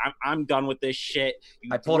in, you're like, I'm done with this shit.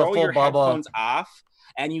 I pulled a full your Bubba. Headphones off.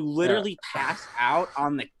 And you literally pass out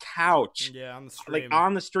on the couch. Yeah, on the stream. Like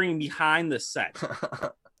on the stream behind the set.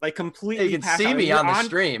 Like completely. You can see me on the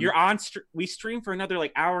stream. You're on. We stream for another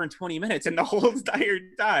like hour and 20 minutes, and the whole entire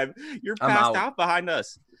time you're passed out behind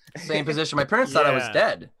us. Same position. My parents thought I was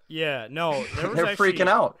dead. Yeah, no, they're freaking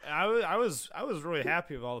out. I was really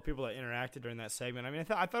happy with all the people that interacted during that segment. I mean,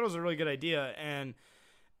 I thought it was a really good idea,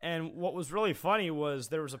 and what was really funny was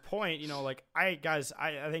there was a point, like I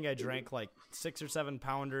think I drank like 6 or 7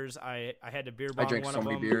 pounders. I had to beer bong one of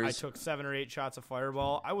them. Beers. I took 7 or 8 shots of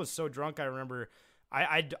Fireball. I was so drunk. I remember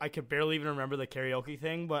I could barely even remember the karaoke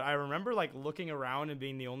thing, but I remember like looking around and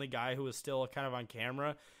being the only guy who was still kind of on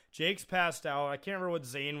camera. Jake's passed out. I can't remember what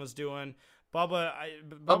Zane was doing. Bubba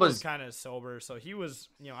was kind of sober, so he was,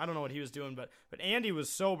 I don't know what he was doing, but Andy was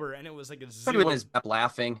sober, and it was like a zoo. He was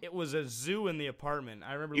laughing. It was a zoo in the apartment.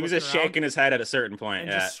 I remember he was just shaking his head at a certain point.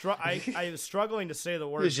 And I was struggling to say the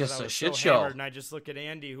words. It was just a shit show. And I just look at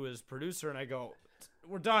Andy, who is producer, and I go,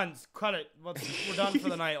 "We're done. Cut it. We're done for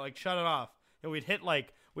the night. Like, shut it off." And we'd hit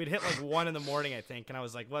like 1 in the morning, I think, and I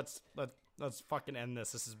was like, "Let's fucking end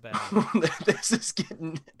this. This is bad." This is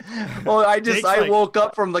getting. Well, I woke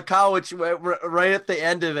up from the couch right at the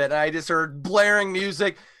end of it, and I just heard blaring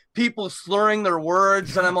music, people slurring their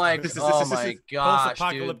words, and I'm like, "Oh my gosh,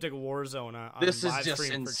 post-apocalyptic war zone." This is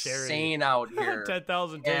just insane out here.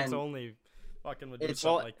 10,000 takes only fucking would do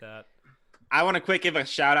something like that. I want to give a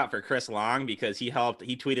shout out for Chris Long because he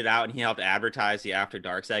tweeted out and he helped advertise the After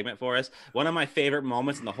Dark segment for us. One of my favorite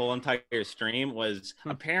moments in the whole entire stream was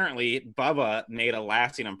apparently Bubba made a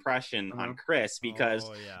lasting impression on Chris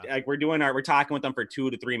because like we're talking with them for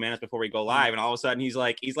 2 to 3 minutes before we go live. And all of a sudden he's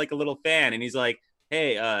like a little fan and he's like,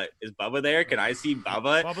 "Hey, is Bubba there? Can I see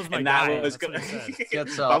Bubba?" Bubba's my guy.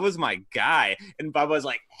 Bubba's my guy. And Bubba's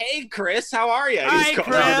like, "Hey, Chris, how are you?" Hi,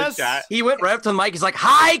 Chris. He went right up to the mic. He's like,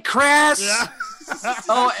 "Hi, Chris." Yeah.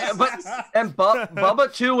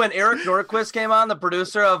 Bubba too. When Eric Norquist came on, the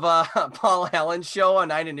producer of Paul Allen's show on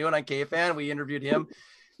 9 to Noon on KFan, we interviewed him.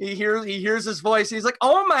 he hears his voice. He's like,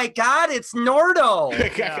 "Oh my God, it's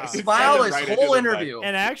Nordo!" Yeah. Smile his right whole into the interview.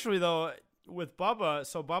 And actually, though, with Bubba,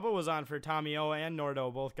 so Bubba was on for Tommy O and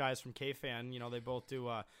Nordo, both guys from K-Fan. You know, they both do.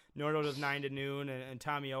 Nordo does 9 to noon, and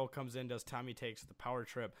Tommy O comes in, does Tommy Takes the Power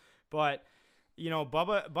Trip. But you know,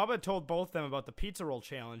 Bubba told both of them about the pizza roll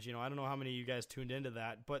challenge. You know, I don't know how many of you guys tuned into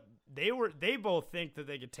that, but they both think that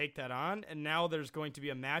they could take that on. And now there's going to be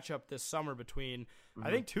a matchup this summer between I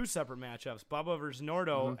think 2 separate matchups: Bubba versus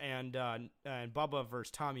Nordo and Bubba versus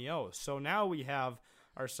Tommy O. So now we have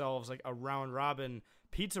ourselves like a round robin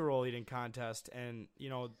pizza roll eating contest, and you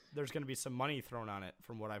know, there's going to be some money thrown on it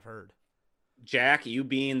from what I've heard. Jack, you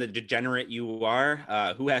being the degenerate you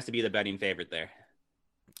are, who has to be the betting favorite there?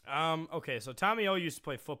 Okay, so Tommy O used to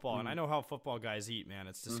play football, and I know how football guys eat, man.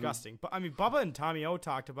 It's disgusting. But I mean, Bubba and Tommy O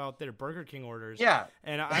talked about their Burger King orders. Yeah.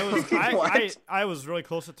 And I was I was really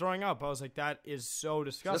close to throwing up. I was like, that is so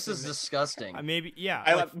disgusting. This is disgusting. Maybe,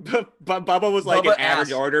 yeah. Bubba was like Bubba an average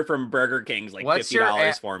asked, order from Burger King's, like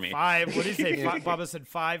 $50 for me. 5. What did he say? Bubba said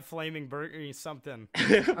 5 flaming burger something.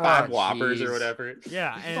 5 Whoppers or whatever.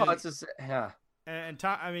 Yeah. And, it's just, yeah. And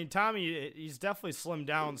Tommy, he's definitely slimmed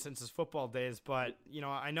down since his football days, but you know,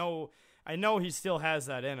 I know he still has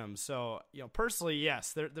that in him. So, you know, personally,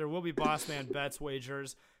 yes, there will be boss man bets,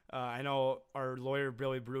 wagers. I know our lawyer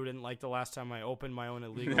Billy Brew didn't like the last time I opened my own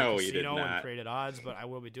illegal casino and created odds, but I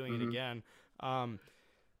will be doing it again.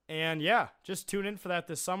 And yeah, just tune in for that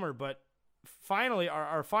this summer. But finally,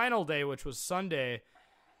 our final day, which was Sunday,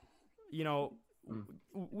 you know,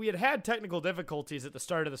 we had technical difficulties at the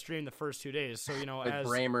start of the stream the first 2 days. So, you know, like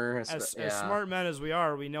as smart men as we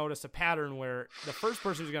are, we noticed a pattern where the first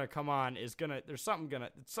person who's going to come on something's going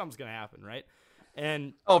to happen, right?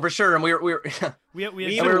 And for sure. And we warned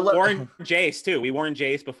Jace too. We warned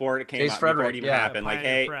Jace before it came out, before it even happened. Like,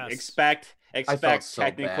 hey, expect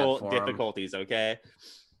technical difficulties, okay?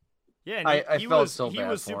 Yeah, and he was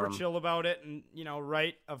super him. chill about it, and you know,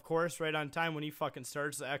 right on time when he fucking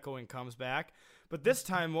starts, the echoing comes back. But this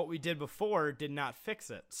time, what we did before did not fix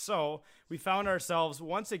it. So we found ourselves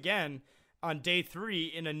once again on day 3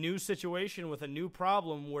 in a new situation with a new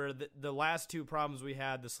problem where the last 2 problems we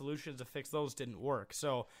had, the solutions to fix those didn't work.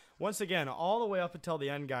 So once again, all the way up until the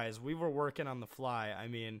end, guys, we were working on the fly. I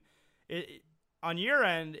mean, on your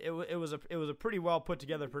end, it was a pretty well put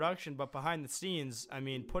together production, but behind the scenes, I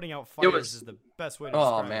mean, putting out fires is the best way to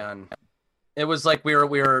describe it. Oh man. It was like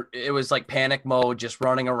it was like panic mode, just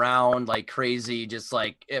running around like crazy, just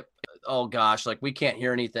like oh gosh, like we can't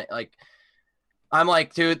hear anything. Like I'm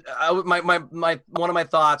like, dude, my one of my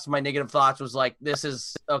thoughts, my negative thoughts was like, this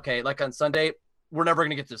is okay. Like on Sunday, we're never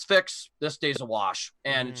gonna get this fixed. This day's a wash,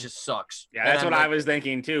 and it just sucks. Yeah, that's what I was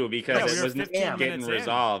thinking too, because it wasn't getting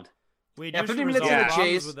resolved. We usually resolve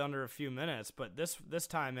problems with under a few minutes, but this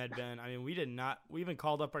time had been. I mean, we even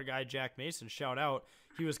called up our guy Jack Mason. Shout out,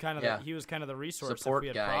 he was kind of the resource support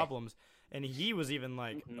if we had guy. Problems, and he was even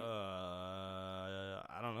like,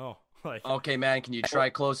 I don't know, like, okay, man, can you try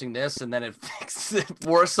closing this and then it fixed it,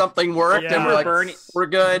 or something worked, Yeah. and we're like, we're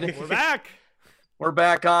good, we're back. We're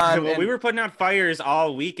back on. Well, we were putting out fires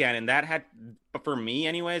all weekend, and that had, for me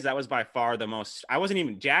anyways, that was by far the most. I wasn't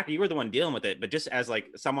even, Jack, you were the one dealing with it, but just as like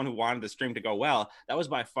someone who wanted the stream to go well, that was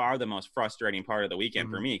by far the most frustrating part of the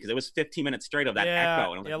weekend for me, because it was 15 minutes straight of that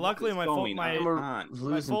echo. And luckily my full-time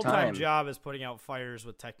time. job is putting out fires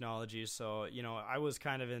with technology, so you know, I was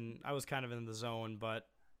kind of in the zone, but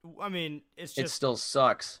I mean, it still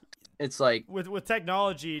sucks. It's like with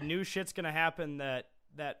technology, new shit's gonna happen that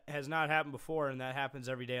has not happened before, and that happens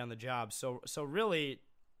every day on the job. So really,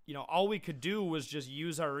 you know, all we could do was just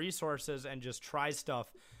use our resources and just try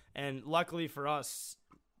stuff. And luckily for us,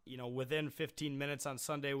 you know, within 15 minutes on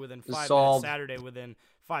Sunday, within 5 minutes Saturday, within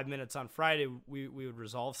 5 minutes on Friday, we would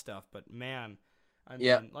resolve stuff. But man, I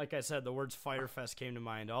mean, like I said, the words Firefest came to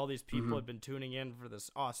mind. All these people had been tuning in for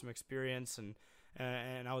this awesome experience, and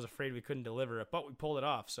I was afraid we couldn't deliver it, but we pulled it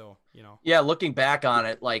off. So, you know. Yeah, looking back on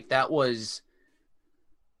it, like that was,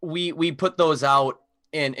 we put those out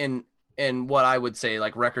in what I would say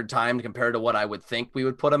like record time compared to what I would think we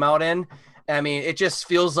would put them out in. I mean, it just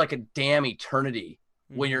feels like a damn eternity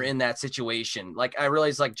when you're in that situation. Like I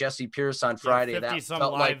realized, like Jesse Pierce on Friday, 50 that some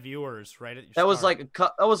felt live like viewers, right? That was like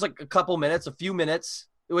a couple minutes, a few minutes,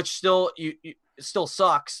 which still it still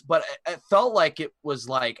sucks, but it felt like it was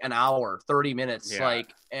like an hour, 30 minutes. Yeah.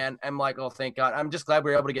 Like, and I'm like, oh, thank God. I'm just glad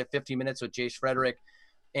we were able to get 50 minutes with Jace Frederick,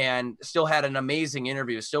 and still had an amazing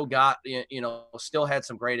interview. Still got, still had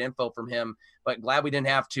some great info from him, but glad we didn't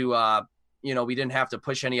have to, we didn't have to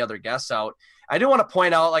push any other guests out. I do want to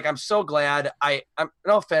point out, like, I'm so glad I'm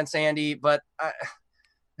no offense, Andy, but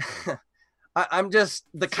I'm just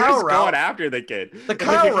the He's Kyle Rao going after the kid. The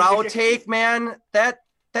Kyle Rao take, man,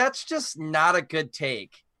 that's just not a good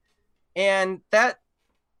take. And that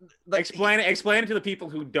explain it to the people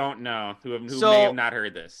who don't know, who may have not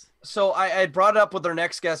heard this. So I brought it up with our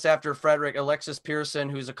next guest after Frederick, Alexis Pearson,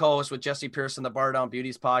 who's a co-host with Jesse Pearson, the Bar Down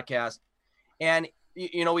Beauties podcast. And,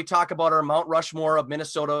 we talk about our Mount Rushmore of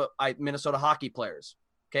Minnesota hockey players.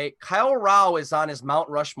 Okay. Kyle Rao is on his Mount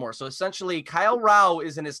Rushmore. So essentially Kyle Rao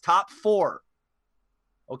is in his top 4.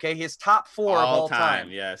 Okay. His top 4 of all time.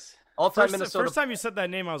 Yes. All-time Minnesota. First time you said that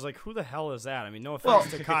name, I was like, "Who the hell is that?" I mean, no offense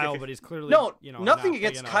to Kyle, but he's clearly nothing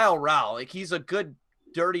against Kyle Rao. Like, he's a good,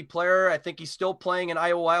 dirty player. I think he's still playing in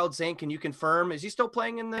Iowa Wild. Zane, can you confirm? Is he still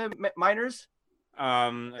playing in the minors?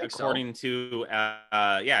 According to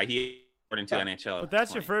NHL. But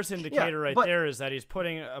that's your first indicator there is that he's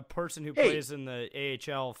putting a person who plays in the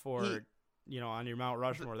AHL on your Mount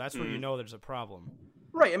Rushmore. That's where you know there's a problem.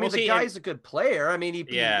 Right. I mean, the guy's a good player. I mean,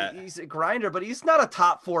 he's a grinder, but he's not a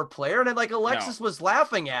top 4 player. And like Alexis was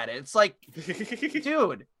laughing at it. It's like,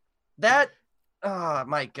 dude, oh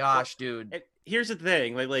my gosh, dude. Here's the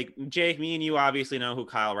thing. Like Jake, me and you obviously know who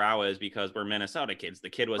Kyle Rao is because we're Minnesota kids. The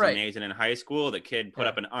kid was amazing in high school. The kid put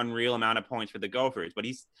up an unreal amount of points for the Gophers, but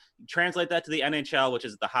translate that to the NHL, which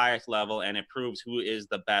is the highest level, and it proves who is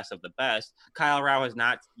the best of the best. Kyle Rao has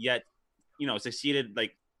not yet, succeeded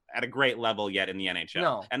at a great level yet in the NHL.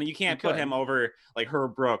 No, and you can't put him over like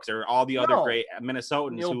Herb Brooks or all the other great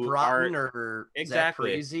Minnesotans who Broughton are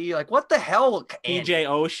exactly crazy. Like, what the hell? PJ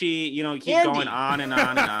Oshie, keep going on and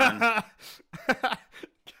on and on.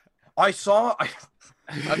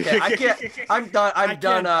 Okay, I can't. I'm done. I'm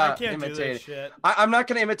done imitating. I'm not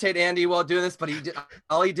going to imitate Andy while doing this, but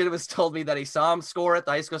all he did was told me that he saw him score at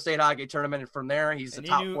the High School State Hockey Tournament, and from there, he's a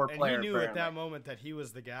top 4 player. And he knew at that moment that he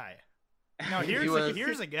was the guy. Now here's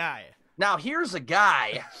a guy. Now here's a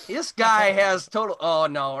guy. This guy has total. Oh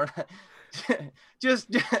no, just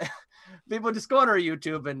people just go on our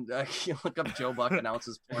YouTube and look up Joe Buck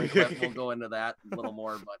announces point clip. We'll go into that a little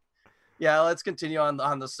more, but yeah, let's continue on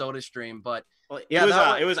the soda stream. But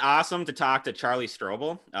it was awesome to talk to Charlie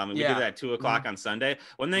Strobel. We did that at 2:00 on Sunday.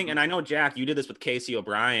 One thing, and I know Jack, you did this with Casey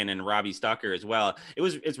O'Brien and Robbie Stucker as well.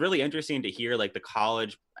 It's really interesting to hear like the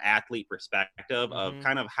college athlete perspective of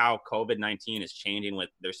kind of how COVID-19 is changing with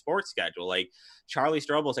their sports schedule. Like Charlie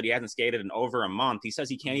Strobel said he hasn't skated in over a month. He says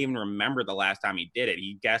he can't even remember the last time he did it.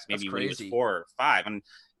 He guessed maybe when he was 4 or 5. And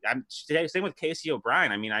I'm same with Casey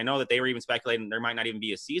O'Brien. I mean, I know that they were even speculating there might not even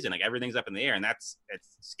be a season. Like everything's up in the air, and it's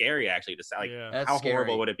scary actually to say. Like, how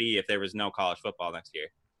horrible would it be if there was no college football next year?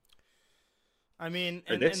 I mean,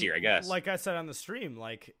 this year, I guess. Like I said on the stream,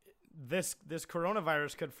 like this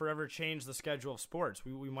coronavirus could forever change the schedule of sports.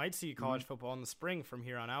 We might see college football in the spring from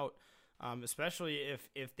here on out, especially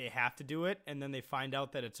if they have to do it and then they find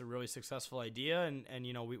out that it's a really successful idea, and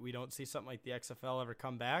we don't see something like the XFL ever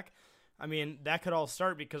come back. I mean, that could all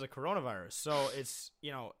start because of coronavirus. So it's,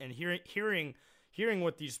 and hearing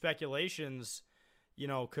what these speculations,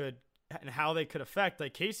 could and how they could affect,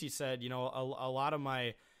 like Casey said, a lot of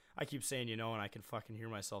I keep saying, and I can fucking hear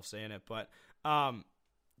myself saying it, but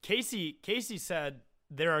Casey said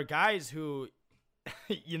there are guys who,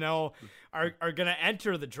 are going to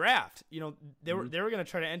enter the draft. They were going to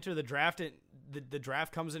try to enter the draft. The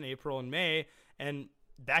draft comes in April and May, and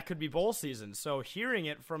that could be bowl season. So hearing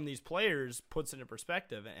it from these players puts it into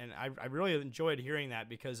perspective. And I really enjoyed hearing that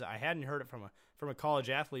because I hadn't heard it from a college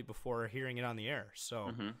athlete before hearing it on the air.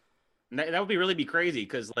 So that would really be crazy.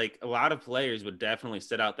 Cause like a lot of players would definitely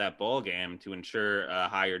sit out that bowl game to ensure a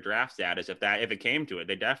higher draft status. If it came to it,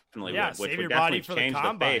 they definitely would, which would definitely change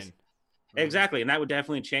the face. Exactly. And that would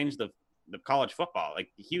definitely change the college football, like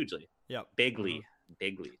hugely. Yep. Bigly.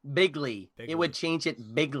 It would change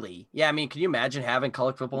it bigly. Yeah, I mean, can you imagine having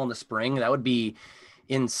college football in the spring? That would be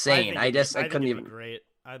insane. I couldn't even. Great.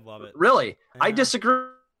 I'd love it. Really, yeah. I disagree.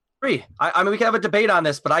 I mean, we can have a debate on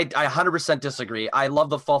this, but I 100% disagree. I love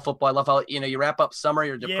the fall football. I love how you wrap up summer,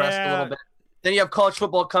 you're depressed a little bit. Then you have college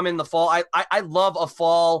football come in the fall. I love a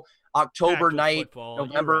fall October night,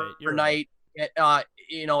 November night.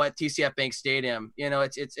 At TCF Bank Stadium,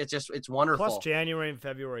 it's wonderful. Plus January and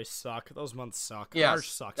February suck. Those months suck. Yes,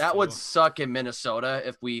 March sucks. That would suck in Minnesota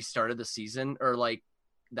if we started the season, or like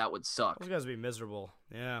that would suck. Those guys would be miserable.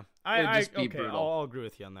 Yeah, I'll agree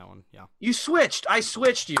with you on that one. Yeah, you switched. I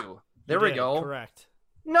switched you. There we go. Correct.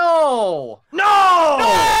 No.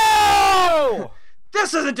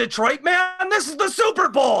 This isn't Detroit, man. This is the Super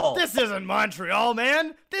Bowl. This isn't Montreal,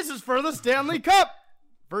 man. This is for the Stanley Cup.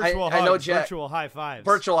 Virtual I know hugs, Jack, virtual high fives.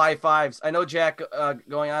 Virtual high fives. I know Jack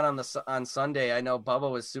going on Sunday. I know Bubba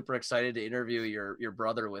was super excited to interview your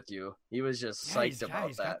brother with you. He was just psyched about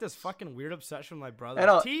he's that. got this fucking weird obsession with my brother. I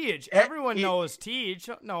know. Tej. Everyone knows Tej.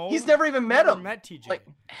 No. He's never even met him. Met TJ. Like,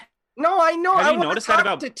 no, I know. Have I you noticed that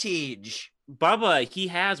about to Tej? Bubba? He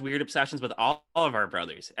has weird obsessions with all of our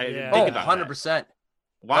brothers. Yeah. Think about 100%. that.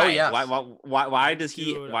 Why? Oh, yes. Why does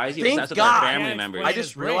he? Dude, why is he thank obsessed with God. our family members? I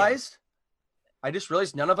just realized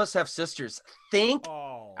none of us have sisters. Thank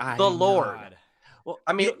Oh, the Lord. God. Well,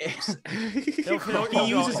 I mean,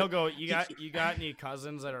 He'll go. You got any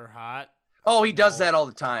cousins that are hot? oh, he does that all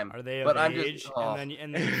the time. Are they of but age? I'm just,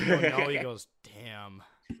 And then you go, no. He goes, damn.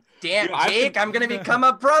 damn, You know, Jake, I'm gonna become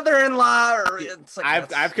a brother-in-law. It's like,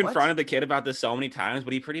 I've what? confronted the kid about this so many times,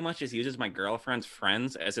 but he pretty much just uses my girlfriend's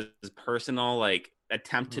friends as his personal like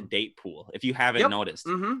attempt to date pool. If you haven't noticed,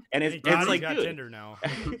 Mm-hmm. and He it's got like, Tinder dude, now.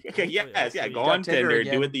 yeah, go got on Tinder Tinder,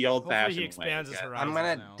 again. do it the Hopefully old-fashioned he way. expands his Yeah. horizons I'm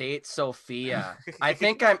gonna now. date Sophia. I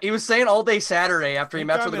think he was saying all day Saturday after he Think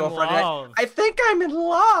met I'm with a in girlfriend. love. I think I'm in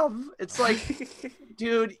love. It's like,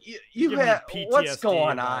 dude, you Give me have what's PTSD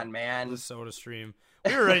going about on, man? The Soda Stream.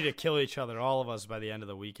 We were ready to kill each other, all of us, by the end of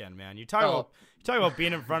the weekend, man. You talk about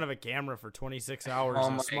being in front of a camera for 26 hours Oh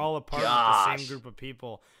in my a small apartment with the same group of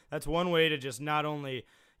people. That's one way to just not only,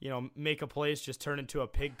 make a place just turn into a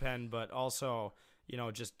pig pen, but also,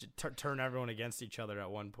 just turn everyone against each other at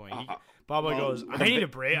one point. Bubba goes, I need a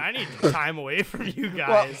break. I need time away from you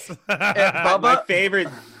guys. Bubba, My favorite,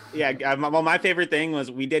 my favorite thing was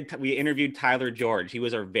we interviewed Tyler George. He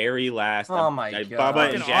was our very last. Oh my God. Bubba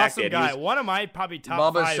and An Jack awesome did. guy. One of my probably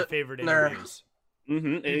top Bubba's 5 sitting favorite there. interviews.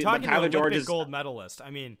 Mm-hmm. You're talking to Tyler an George Olympic is gold medalist.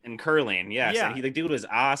 I mean, in curling, yes. Yeah. And the dude was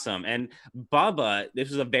awesome. And Bubba, this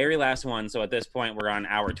was the very last one. So at this point, we're on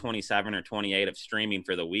hour 27 or 28 of streaming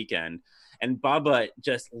for the weekend. And Bubba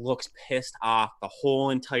just looks pissed off the whole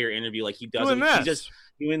entire interview. Like he's just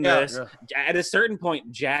doing this. Yeah. At a certain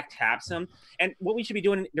point, Jack taps him. And what we should be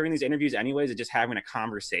doing during these interviews anyways is just having a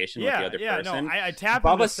conversation with the other person. No, I tap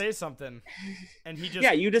him to say something. And he just...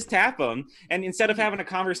 Yeah, you just tap him. And instead of having a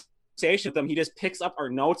conversation with him, he just picks up our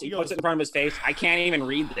notes. He puts it in front of his face. I can't even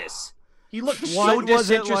read this. he looked so What was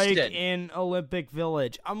it disinterested. like in Olympic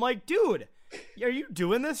Village? I'm like, dude, are you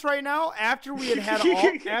doing this right now? After we had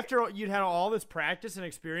after you'd had all this practice and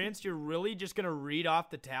experience, you're really just gonna read off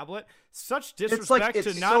the tablet? Such disrespect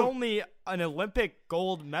to not only an Olympic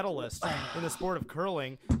gold medalist in the sport of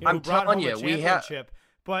curling, I'm who brought telling home you, a championship,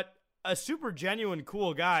 but a super genuine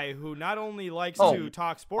cool guy who not only likes to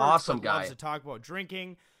talk sports, awesome but guy. loves to talk about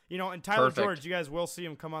drinking. And Tyler Perfect. George, you guys will see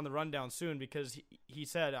him come on the rundown soon because he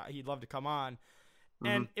said he'd love to come on.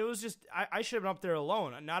 And it was just, I should have been up there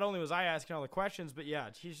alone. Not only was I asking all the questions, but yeah,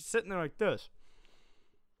 he's sitting there like this.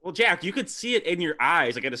 Well, Jack, you could see it in your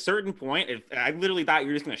eyes. Like at a certain point, I literally thought you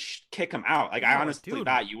were just going to kick him out. Like I honestly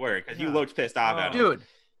thought you were because you looked pissed off at him. Dude,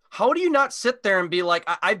 how do you not sit there and be like,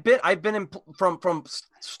 I've been in from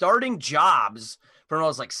starting jobs from when I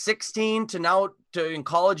was like 16 to now to in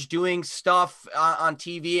college doing stuff on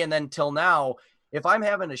TV and then till now. If I'm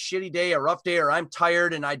having a shitty day, a rough day, or I'm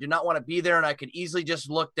tired and I do not want to be there and I could easily just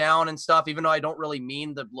look down and stuff, even though I don't really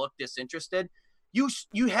mean to look disinterested, you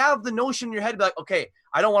have the notion in your head to be like, okay,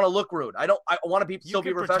 I don't want to look rude. I want to still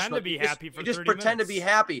be professional. To be happy for you just 30 pretend minutes. to be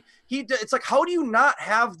happy. It's like, how do you not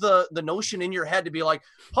have the notion in your head to be like,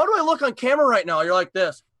 how do I look on camera right now? You're like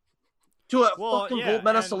this to a fucking gold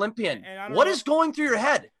medalist Olympian. And what is going through your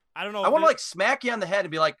head? I don't know. I want to like smack you on the head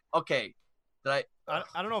and be like, okay, I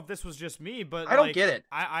don't know if this was just me, but I don't get it.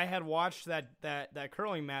 I had watched that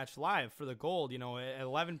curling match live for the gold, at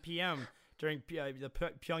 11 p.m. during the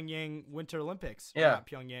Pyongyang Winter Olympics. Yeah. Not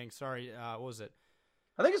Pyongyang, sorry. What was it?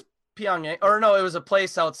 I think it's Pyongyang. Or no, it was a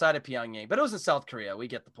place outside of Pyongyang, but it was in South Korea. We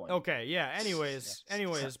get the point. Okay, yeah. Anyways,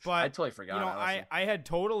 but I totally forgot. I had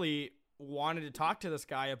totally wanted to talk to this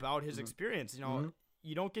guy about his experience.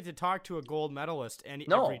 You don't get to talk to a gold medalist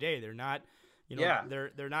every day. They're not...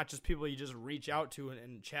 they're not just people you just reach out to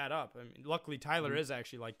and chat up. I mean, luckily Tyler is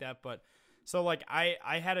actually like that, but so like I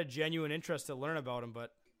had a genuine interest to learn about him,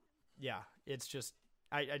 but yeah, it's just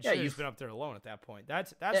I should have just been up there alone at that point.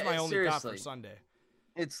 That's my only thought for Sunday.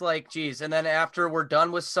 It's like, geez, and then after we're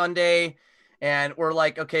done with Sunday, and we're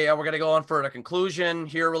like, okay, we're gonna go on for a conclusion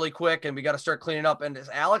here really quick, and we got to start cleaning up. And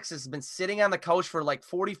Alex has been sitting on the couch for like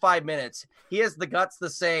 45 minutes. He has the guts to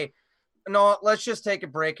say, no, let's just take a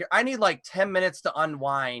break here. I need like 10 minutes to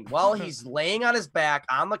unwind while he's laying on his back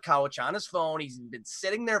on the couch on his phone. He's been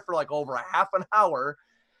sitting there for like over a half an hour.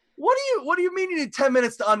 What do you mean you need 10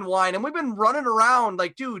 minutes to unwind? And we've been running around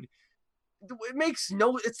like, dude, it makes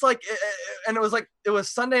no, it's like, and it was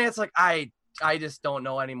Sunday. It's like, I just don't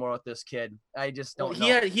know anymore with this kid. I just don't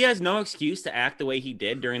know. He has no excuse to act the way he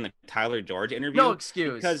did during the Tyler George interview. No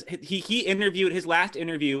excuse. Because he interviewed his last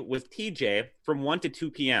interview with TJ from 1 to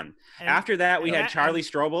 2 p.m. After that, we had Charlie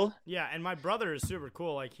Strobel. Yeah, and my brother is super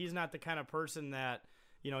cool. Like, he's not the kind of person that,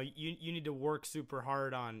 you need to work super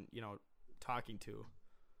hard on, talking to.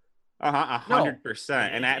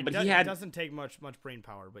 100%. But it doesn't take much brain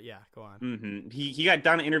power. But yeah, go on. Mm-hmm. He got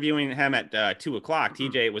done interviewing him at 2:00.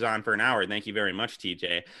 TJ was on for an hour. Thank you very much,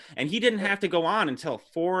 TJ. And he didn't have to go on until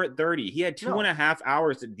 4:30. He had 2.5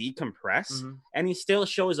 hours to decompress, and he still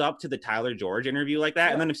shows up to the Tyler George interview like that.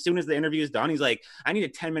 Yeah. And then as soon as the interview is done, he's like, "I need a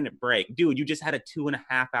 10-minute break, dude. You just had a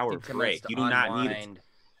 2.5 hour break. You do not need it."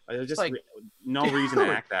 There's just like, no reason to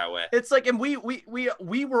act that way. It's like, and we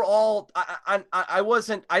were all, I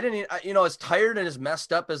didn't, as tired and as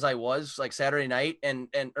messed up as I was like Saturday night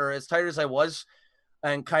or as tired as I was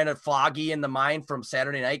and kind of foggy in the mind from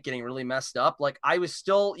Saturday night, getting really messed up. Like, I was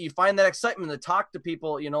still, you find that excitement to talk to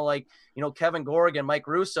people, Kevin Gorg and Mike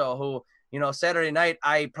Russo, who, Saturday night,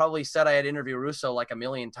 I probably said I had interviewed Russo like a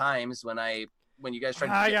million times when you guys tried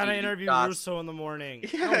to I got to interview Russo in the morning.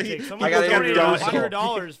 Yeah, I got to interview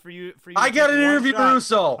 $100 for you. I got to interview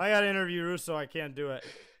Russo. I got to interview Russo. I can't do it.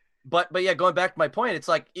 But yeah, going back to my point, it's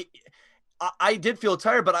like I did feel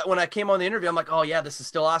tired, but when I came on the interview, I'm like, oh yeah, this is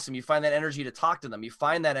still awesome. You find that energy to talk to them. You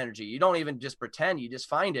find that energy. You don't even just pretend. You just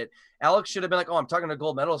find it. Alex should have been like, oh, I'm talking to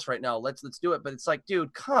gold medalists right now. Let's do it. But it's like,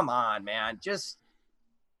 dude, come on, man. Just.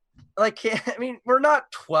 Like, I mean, we're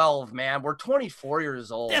not 12, man. We're 24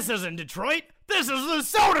 years old. This isn't Detroit. This is the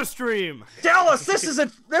Soda Stream. Dallas, this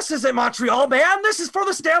isn't Montreal, man. This is for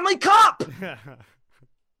the Stanley Cup.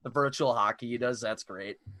 The virtual hockey he does, that's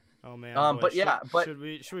great. Oh man. Should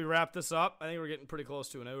we wrap this up? I think we're getting pretty close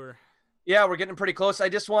to an hour. Yeah, we're getting pretty close. I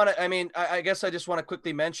just want to, I guess I just want to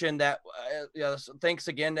quickly mention that, thanks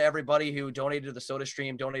again to everybody who donated to the Soda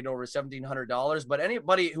Stream, donated over $1,700. But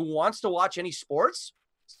anybody who wants to watch any sports,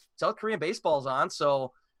 South Korean baseball's on,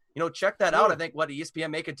 so check that out. I think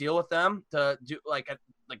ESPN make a deal with them to do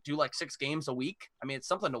like 6 games a week. I mean, it's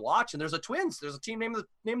something to watch. And there's a team named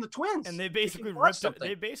the Twins, and they basically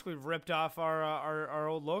ripped off our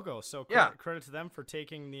old logo. So credit to them for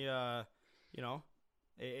taking the a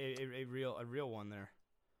real one there.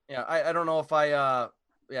 Yeah, I don't know if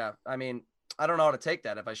I don't know how to take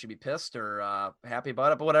that, if I should be pissed or happy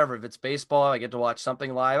about it, but whatever. If it's baseball, I get to watch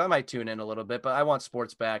something live. I might tune in a little bit, but I want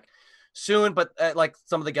sports back soon. But like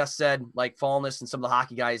some of the guests said, like Fallness and some of the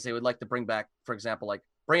hockey guys, they would like to bring back, for example, like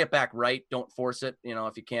bring it back right. Don't force it.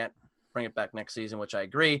 If you can't, bring it back next season, which I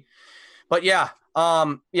agree. But again,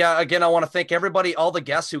 I want to thank everybody, all the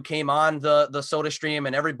guests who came on the Soda Stream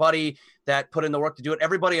and everybody that put in the work to do it.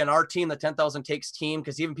 Everybody on our team, the 10,000 Takes team,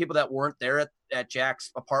 because even people that weren't there at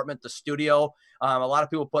Jack's apartment, the studio, a lot of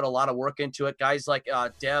people put a lot of work into it. Guys like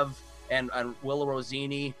Dev and Will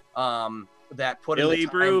Rosini that put Billy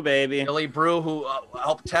Brew, baby. Billy Brew, who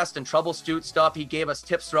helped test and troubleshoot stuff. He gave us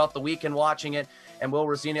tips throughout the weekend watching it. And Will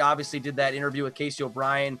Rosini obviously did that interview with Casey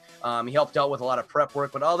O'Brien. He helped out with a lot of prep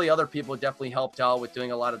work, but all the other people definitely helped out with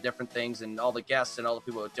doing a lot of different things, and all the guests and all the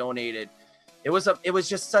people who donated. It was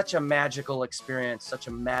just such a magical experience.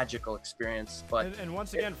 But and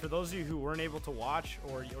once again, for those of you who weren't able to watch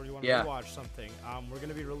or you want to rewatch something, we're going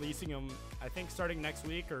to be releasing them, I think, starting next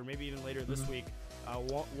week or maybe even later this week.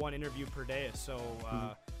 One interview per day. So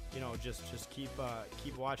just keep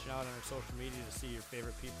watching out on our social media to see your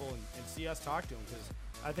favorite people and see us talk to them, because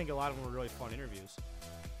I think a lot of them were really fun interviews.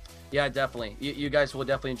 Yeah, definitely. You guys will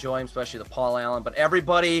definitely enjoy them, especially the Paul Allen. But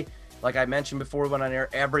everybody, like I mentioned before we went on air,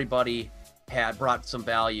 everybody had brought some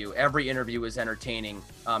value. Every interview was entertaining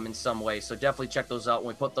in some way. So definitely check those out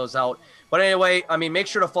when we put those out. But anyway, make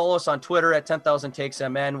sure to follow us on Twitter at 10,000 Takes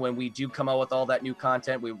MN when we do come out with all that new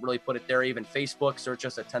content. We really put it there. Even Facebook, search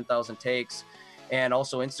us at 10,000 Takes. And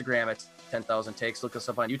also Instagram at 10,000 Takes. Look us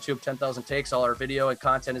up on YouTube, 10,000 Takes. All our video and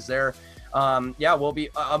content is there. We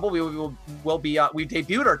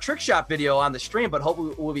debuted our trick shot video on the stream, but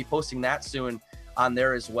hopefully we'll be posting that soon on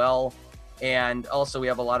there as well. And also we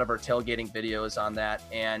have a lot of our tailgating videos on that.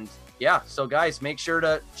 And yeah, so guys, make sure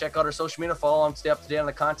to check out our social media, follow them, stay up to date on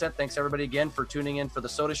the content. Thanks everybody again for tuning in for the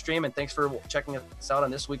Soda Stream, and thanks for checking us out on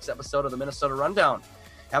this week's episode of the Minnesota Rundown.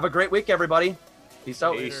 Have a great week, everybody. Peace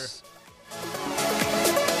out. Peace.